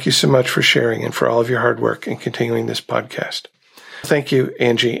 Thank you so much for sharing and for all of your hard work in continuing this podcast. Thank you,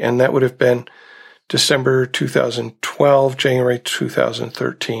 Angie, and that would have been December 2012, January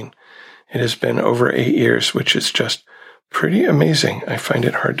 2013. It has been over 8 years, which is just pretty amazing. I find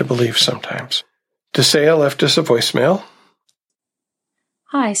it hard to believe sometimes. Desea left us a voicemail.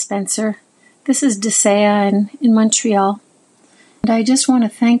 Hi, Spencer. This is Desea in Montreal. And I just want to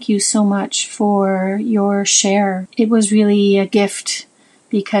thank you so much for your share. It was really a gift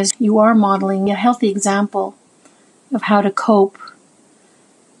because you are modeling a healthy example of how to cope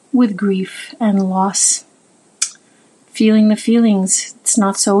with grief and loss. Feeling the feelings, it's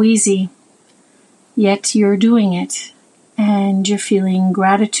not so easy, yet you're doing it, and you're feeling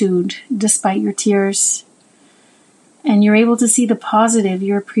gratitude despite your tears. And you're able to see the positive.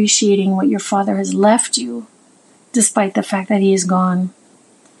 You're appreciating what your father has left you, despite the fact that he is gone.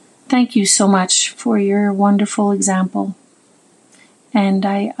 Thank you so much for your wonderful example. And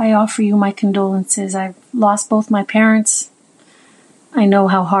I offer you my condolences. I've lost both my parents. I know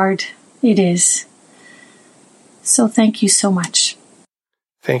how hard it is. So thank you so much.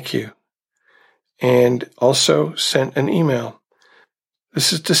 Thank you. And also sent an email.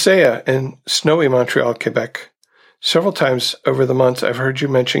 This is Desea in snowy Montreal, Quebec. Several times over the months, I've heard you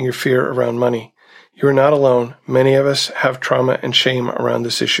mention your fear around money. You are not alone. Many of us have trauma and shame around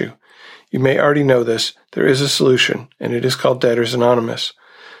this issue. You may already know this. There is a solution, and it is called Debtors Anonymous.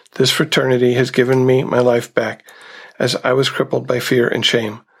 This fraternity has given me my life back, as I was crippled by fear and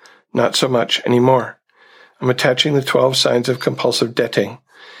shame. Not so much anymore. I'm attaching the 12 signs of compulsive debting.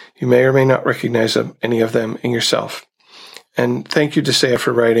 You may or may not recognize any of them in yourself. And thank you, Desea,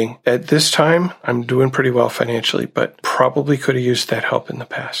 for writing. At this time, I'm doing pretty well financially, but probably could have used that help in the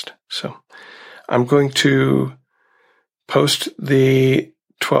past. So I'm going to post the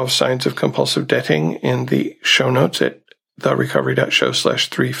 12 signs of compulsive debting in the show notes at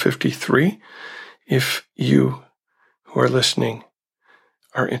therecovery.show/353 if you who are listening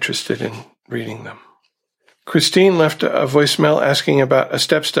are interested in reading them. Christine left a voicemail asking about a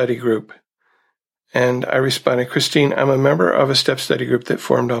step study group. And I responded, Christine, I'm a member of a step study group that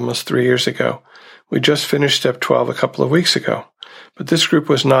formed almost 3 years ago. We just finished step 12 a couple of weeks ago. But this group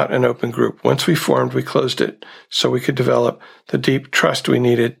was not an open group. Once we formed, we closed it so we could develop the deep trust we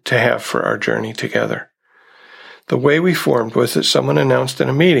needed to have for our journey together. The way we formed was that someone announced in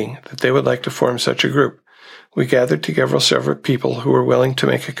a meeting that they would like to form such a group. We gathered together several people who were willing to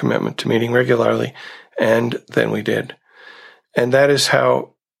make a commitment to meeting regularly, and then we did. And that is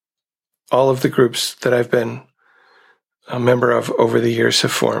how all of the groups that I've been a member of over the years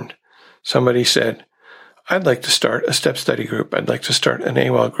have formed. Somebody said, I'd like to start a step study group. I'd like to start an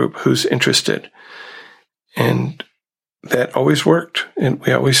AWOL group. Who's interested? And that always worked. And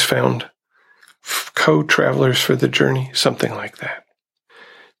we always found co-travelers for the journey, something like that.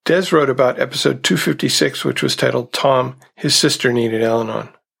 Des wrote about episode 256, which was titled Tom, His Sister Needed Al-Anon.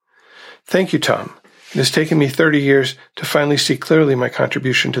 Thank you, Tom. It has taken me 30 years to finally see clearly my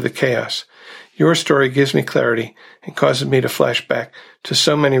contribution to the chaos. Your story gives me clarity and causes me to flash back to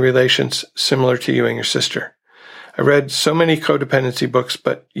so many relations similar to you and your sister. I read so many codependency books,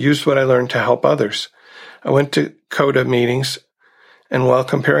 but used what I learned to help others. I went to CODA meetings, and while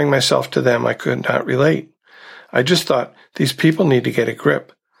comparing myself to them, I could not relate. I just thought, these people need to get a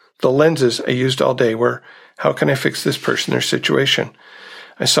grip. The lenses I used all day were, how can I fix this person or situation?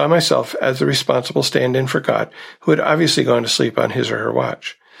 I saw myself as the responsible stand-in for God, who had obviously gone to sleep on his or her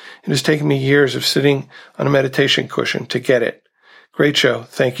watch. It has taken me years of sitting on a meditation cushion to get it. Great show.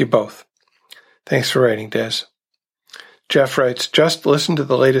 Thank you both. Thanks for writing, Des. Jeff writes, just listened to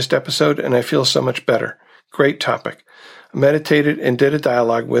the latest episode and I feel so much better. Great topic. I meditated and did a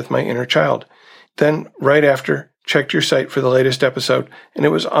dialogue with my inner child. Then, right after, checked your site for the latest episode and it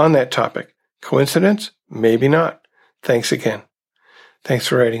was on that topic. Coincidence? Maybe not. Thanks again. Thanks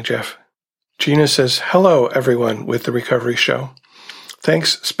for writing, Jeff. Gina says, hello, everyone, with the Recovery Show.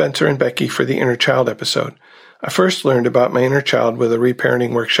 Thanks, Spencer and Becky, for the Inner Child episode. I first learned about my inner child with a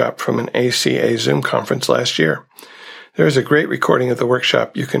reparenting workshop from an ACA Zoom conference last year. There is a great recording of the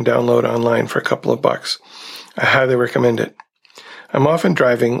workshop you can download online for a couple of bucks. I highly recommend it. I'm often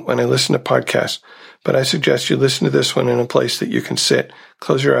driving when I listen to podcasts, but I suggest you listen to this one in a place that you can sit,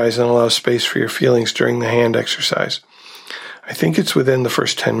 close your eyes, and allow space for your feelings during the hand exercise. I think it's within the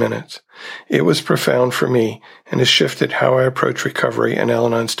first 10 minutes. It was profound for me and has shifted how I approach recovery and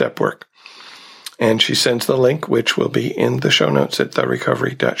Al-Anon step work. And she sends the link, which will be in the show notes at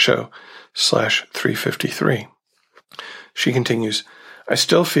therecovery.show/353. She continues, I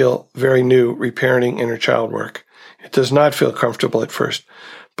still feel very new reparenting inner child work. It does not feel comfortable at first,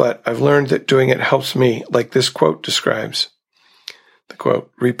 but I've learned that doing it helps me, like this quote describes. The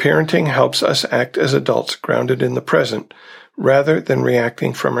quote, reparenting helps us act as adults grounded in the present, rather than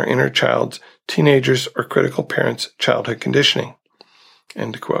reacting from our inner child's, teenagers, or critical parents' childhood conditioning.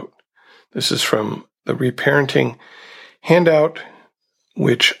 End quote. This is from the Reparenting handout,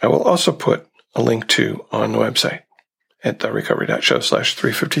 which I will also put a link to on the website at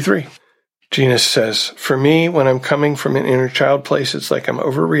therecovery.show/353. Gina says, for me, when I'm coming from an inner child place, it's like I'm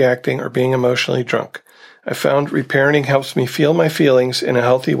overreacting or being emotionally drunk. I found reparenting helps me feel my feelings in a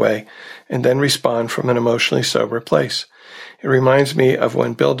healthy way and then respond from an emotionally sober place. It reminds me of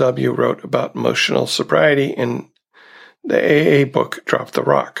when Bill W. wrote about emotional sobriety in the AA book, Drop the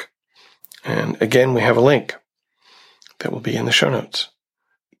Rock. And again, we have a link that will be in the show notes.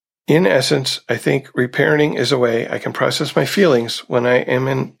 In essence, I think reparenting is a way I can process my feelings when I am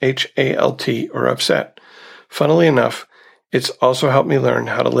in HALT or upset. Funnily enough, it's also helped me learn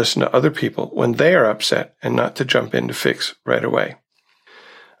how to listen to other people when they are upset and not to jump in to fix right away.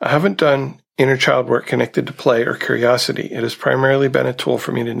 I haven't done inner child work connected to play or curiosity. It has primarily been a tool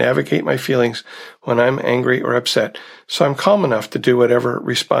for me to navigate my feelings when I'm angry or upset, so I'm calm enough to do whatever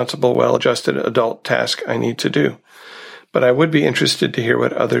responsible, well-adjusted adult task I need to do. But I would be interested to hear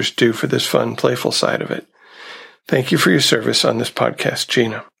what others do for this fun, playful side of it. Thank you for your service on this podcast,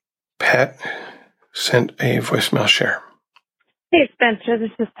 Gina. Pat sent a voicemail share. Hey, Spencer,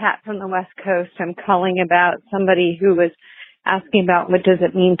 this is Pat from the West Coast. I'm calling about somebody who was asking about what does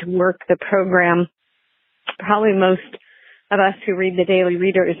it mean to work the program. Probably most of us who read the Daily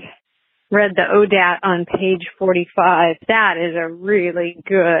Readers read the ODAT on page 45. That is a really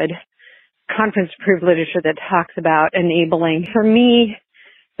good conference-approved literature that talks about enabling. For me,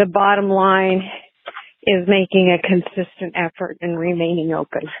 the bottom line is making a consistent effort and remaining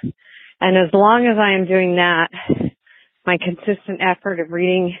open. And as long as I am doing that, my consistent effort of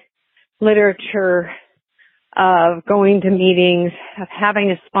reading literature, of going to meetings, of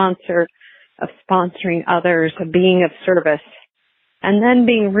having a sponsor, of sponsoring others, of being of service, and then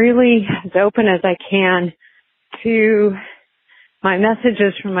being really as open as I can to my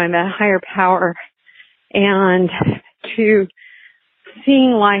messages from my higher power and to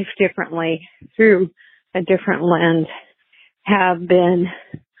seeing life differently through a different lens have been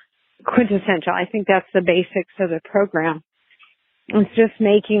quintessential. I think that's the basics of the program. It's just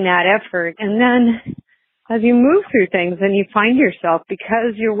making that effort. And then as you move through things and you find yourself,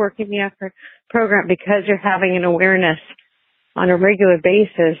 because you're working the effort program, because you're having an awareness on a regular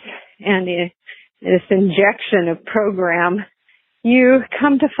basis and this injection of program, you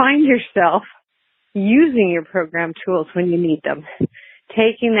come to find yourself using your program tools when you need them.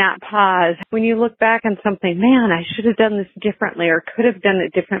 Taking that pause. When you look back on something, man, I should have done this differently or could have done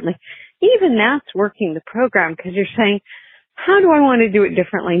it differently. Even that's working the program because you're saying, how do I want to do it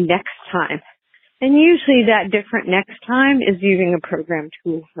differently next time? And usually that different next time is using a program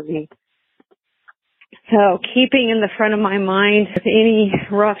tool for me. So keeping in the front of my mind with any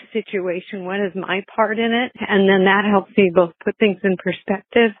rough situation, what is my part in it? And then that helps me both put things in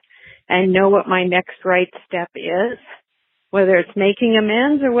perspective and know what my next right step is, whether it's making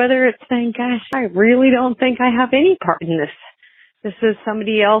amends or whether it's saying, gosh, I really don't think I have any part in this. This is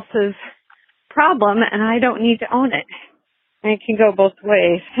somebody else's problem and I don't need to own it. And it can go both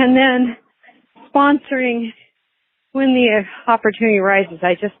ways. And then sponsoring when the opportunity arises.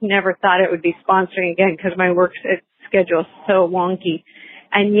 I just never thought it would be sponsoring again because my work schedule is so wonky.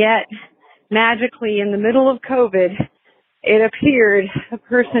 And yet, magically, in the middle of COVID, it appeared a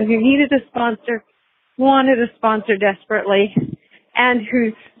person who needed a sponsor, wanted a sponsor desperately, and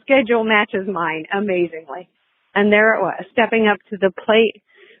whose schedule matches mine amazingly. And there it was, stepping up to the plate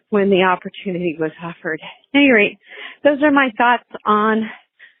when the opportunity was offered. At any rate, those are my thoughts on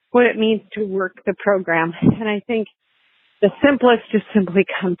what it means to work the program. And I think the simplest is simply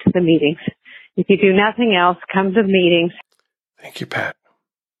come to the meetings. If you do nothing else, come to the meetings. Thank you, Pat.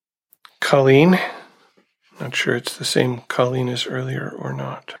 Colleen, not sure it's the same Colleen as earlier or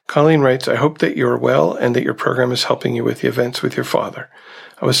not. Colleen writes, I hope that you're well and that your program is helping you with the events with your father.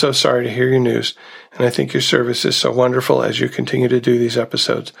 I was so sorry to hear your news, and I think your service is so wonderful as you continue to do these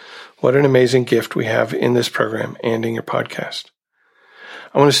episodes. What an amazing gift we have in this program and in your podcast.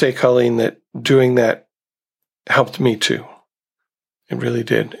 I want to say, Colleen, that doing that helped me too. It really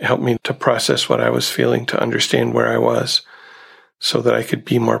did. It helped me to process what I was feeling, to understand where I was so that I could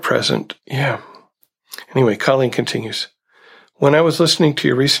be more present. Yeah. Anyway, Colleen continues. When I was listening to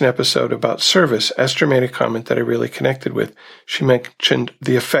your recent episode about service, Esther made a comment that I really connected with. She mentioned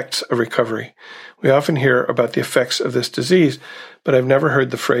the effects of recovery. We often hear about the effects of this disease, but I've never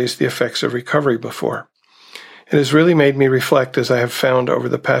heard the phrase the effects of recovery before. It has really made me reflect, as I have found over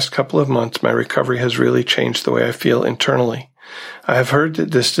the past couple of months, my recovery has really changed the way I feel internally. I have heard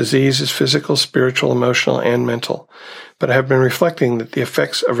that this disease is physical, spiritual, emotional, and mental, but I have been reflecting that the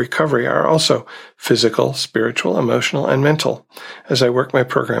effects of recovery are also physical, spiritual, emotional, and mental as I work my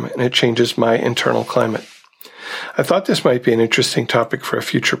program, and it changes my internal climate. I thought this might be an interesting topic for a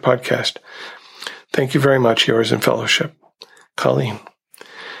future podcast. Thank you very much, yours in fellowship, Colleen.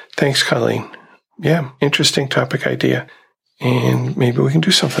 Thanks, Colleen. Yeah, interesting topic idea, and maybe we can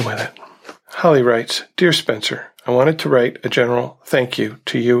do something with it. Holly writes, Dear Spencer, I wanted to write a general thank you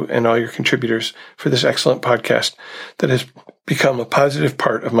to you and all your contributors for this excellent podcast that has become a positive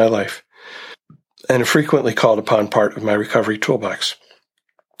part of my life and a frequently called upon part of my recovery toolbox.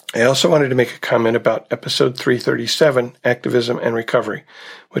 I also wanted to make a comment about episode 337, Activism and Recovery,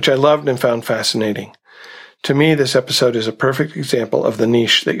 which I loved and found fascinating. To me, this episode is a perfect example of the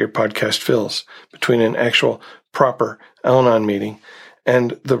niche that your podcast fills between an actual, proper Al-Anon meeting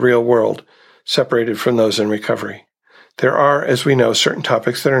and the real world, separated from those in recovery. There are, as we know, certain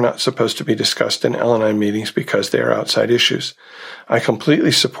topics that are not supposed to be discussed in Al-Anon meetings because they are outside issues. I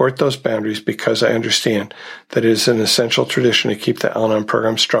completely support those boundaries because I understand that it is an essential tradition to keep the Al-Anon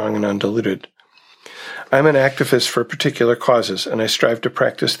program strong and undiluted. I'm an activist for particular causes, and I strive to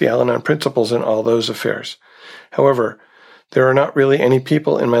practice the Al-Anon principles in all those affairs. However, there are not really any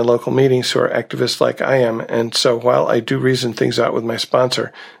people in my local meetings who are activists like I am, and so while I do reason things out with my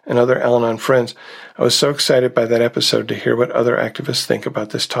sponsor and other Al-Anon friends, I was so excited by that episode to hear what other activists think about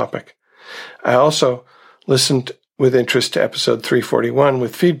this topic. I also listened with interest to episode 341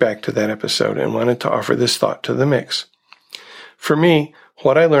 with feedback to that episode and wanted to offer this thought to the mix. For me,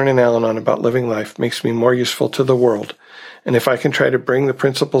 what I learn in Al-Anon about living life makes me more useful to the world, and if I can try to bring the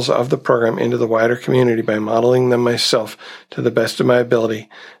principles of the program into the wider community by modeling them myself to the best of my ability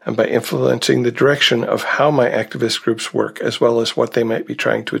and by influencing the direction of how my activist groups work as well as what they might be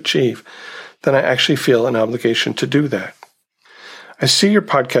trying to achieve, then I actually feel an obligation to do that. I see your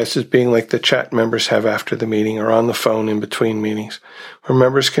podcast as being like the chat members have after the meeting or on the phone in between meetings, where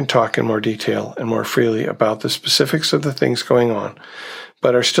members can talk in more detail and more freely about the specifics of the things going on,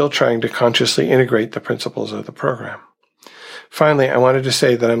 but are still trying to consciously integrate the principles of the program. Finally, I wanted to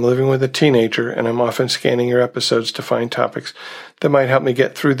say that I'm living with a teenager and I'm often scanning your episodes to find topics that might help me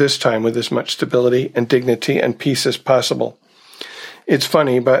get through this time with as much stability and dignity and peace as possible. It's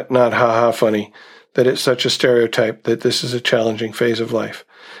funny, but not ha-ha funny, that it's such a stereotype that this is a challenging phase of life.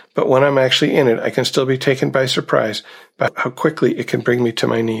 But when I'm actually in it, I can still be taken by surprise by how quickly it can bring me to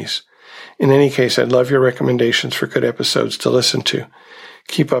my knees. In any case, I'd love your recommendations for good episodes to listen to.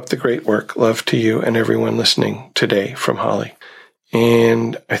 Keep up the great work. Love to you and everyone listening today, from Holly.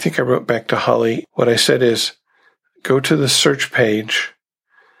 And I think I wrote back to Holly. What I said is, go to the search page,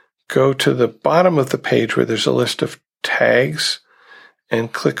 go to the bottom of the page where there's a list of tags,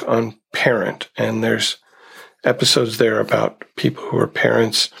 and click on parent. And there's episodes there about people who are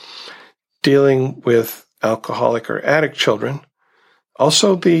parents dealing with alcoholic or addict children.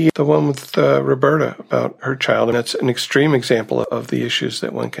 Also the one with Roberta about her child. And that's an extreme example of the issues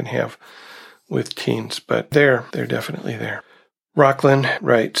that one can have with teens. But they're definitely there. Rocklin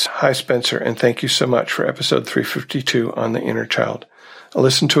writes, Hi, Spencer, and thank you so much for episode 352 on the inner child. I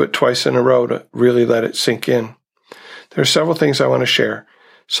listened to it twice in a row to really let it sink in. There are several things I want to share,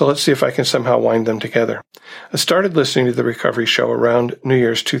 so let's see if I can somehow wind them together. I started listening to the Recovery Show around New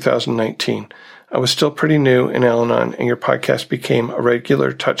Year's 2019. I was still pretty new in Al-Anon, and your podcast became a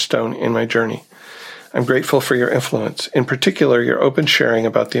regular touchstone in my journey. I'm grateful for your influence, in particular your open sharing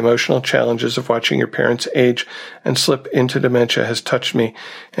about the emotional challenges of watching your parents age and slip into dementia has touched me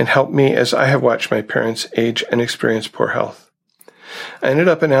and helped me as I have watched my parents age and experience poor health. I ended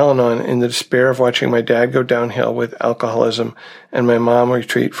up in Al-Anon in the despair of watching my dad go downhill with alcoholism and my mom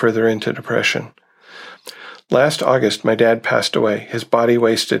retreat further into depression. Last August, my dad passed away, his body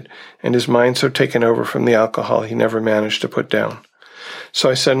wasted, and his mind so taken over from the alcohol he never managed to put down. So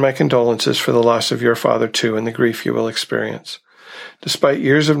I send my condolences for the loss of your father, too, and the grief you will experience. Despite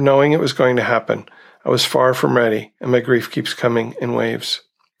years of knowing it was going to happen, I was far from ready, and my grief keeps coming in waves.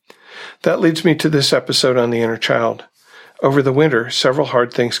 That leads me to this episode on the inner child. Over the winter, several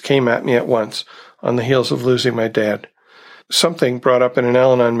hard things came at me at once, on the heels of losing my dad. Something brought up in an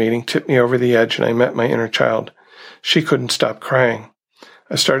Al-Anon meeting tipped me over the edge, and I met my inner child. She couldn't stop crying.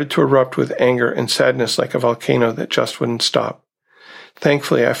 I started to erupt with anger and sadness like a volcano that just wouldn't stop.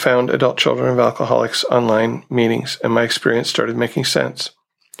 Thankfully, I found Adult Children of Alcoholics online meetings, and my experience started making sense.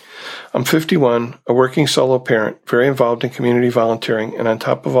 I'm 51, a working solo parent, very involved in community volunteering, and on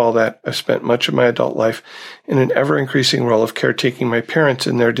top of all that, I've spent much of my adult life in an ever-increasing role of caretaking my parents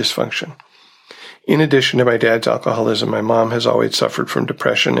in their dysfunction. In addition to my dad's alcoholism, my mom has always suffered from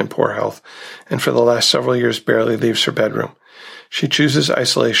depression and poor health, and for the last several years barely leaves her bedroom. She chooses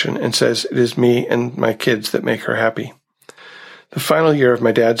isolation and says it is me and my kids that make her happy. The final year of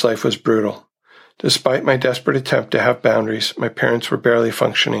my dad's life was brutal. Despite my desperate attempt to have boundaries, my parents were barely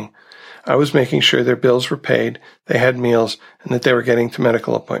functioning. I was making sure their bills were paid, they had meals, and that they were getting to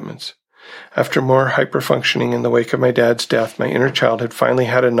medical appointments. After more hyper-functioning in the wake of my dad's death, my inner child had finally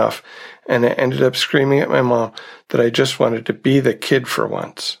had enough, and I ended up screaming at my mom that I just wanted to be the kid for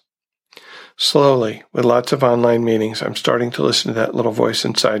once. Slowly, with lots of online meetings, I'm starting to listen to that little voice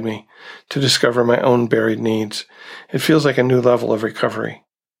inside me to discover my own buried needs. It feels like a new level of recovery.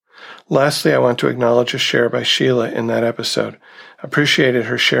 Lastly, I want to acknowledge a share by Sheila in that episode. Appreciated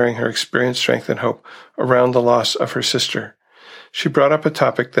her sharing her experience, strength, and hope around the loss of her sister. She brought up a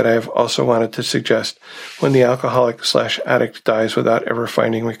topic that I have also wanted to suggest: when the alcoholic/addict dies without ever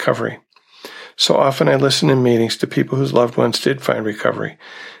finding recovery. So often I listen in meetings to people whose loved ones did find recovery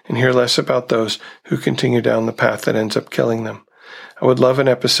and hear less about those who continue down the path that ends up killing them. I would love an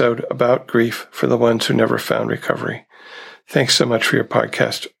episode about grief for the ones who never found recovery. Thanks so much for your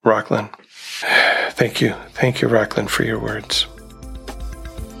podcast, Rocklin. Thank you. Thank you, Rocklin, for your words.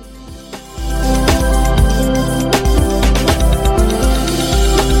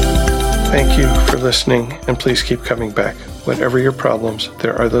 Thank you for listening, and please keep coming back. Whatever your problems,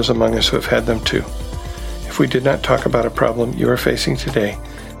 there are those among us who have had them too. If we did not talk about a problem you are facing today,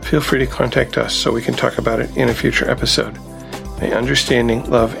 feel free to contact us so we can talk about it in a future episode. May understanding,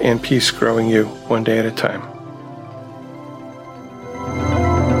 love, and peace grow in you one day at a time.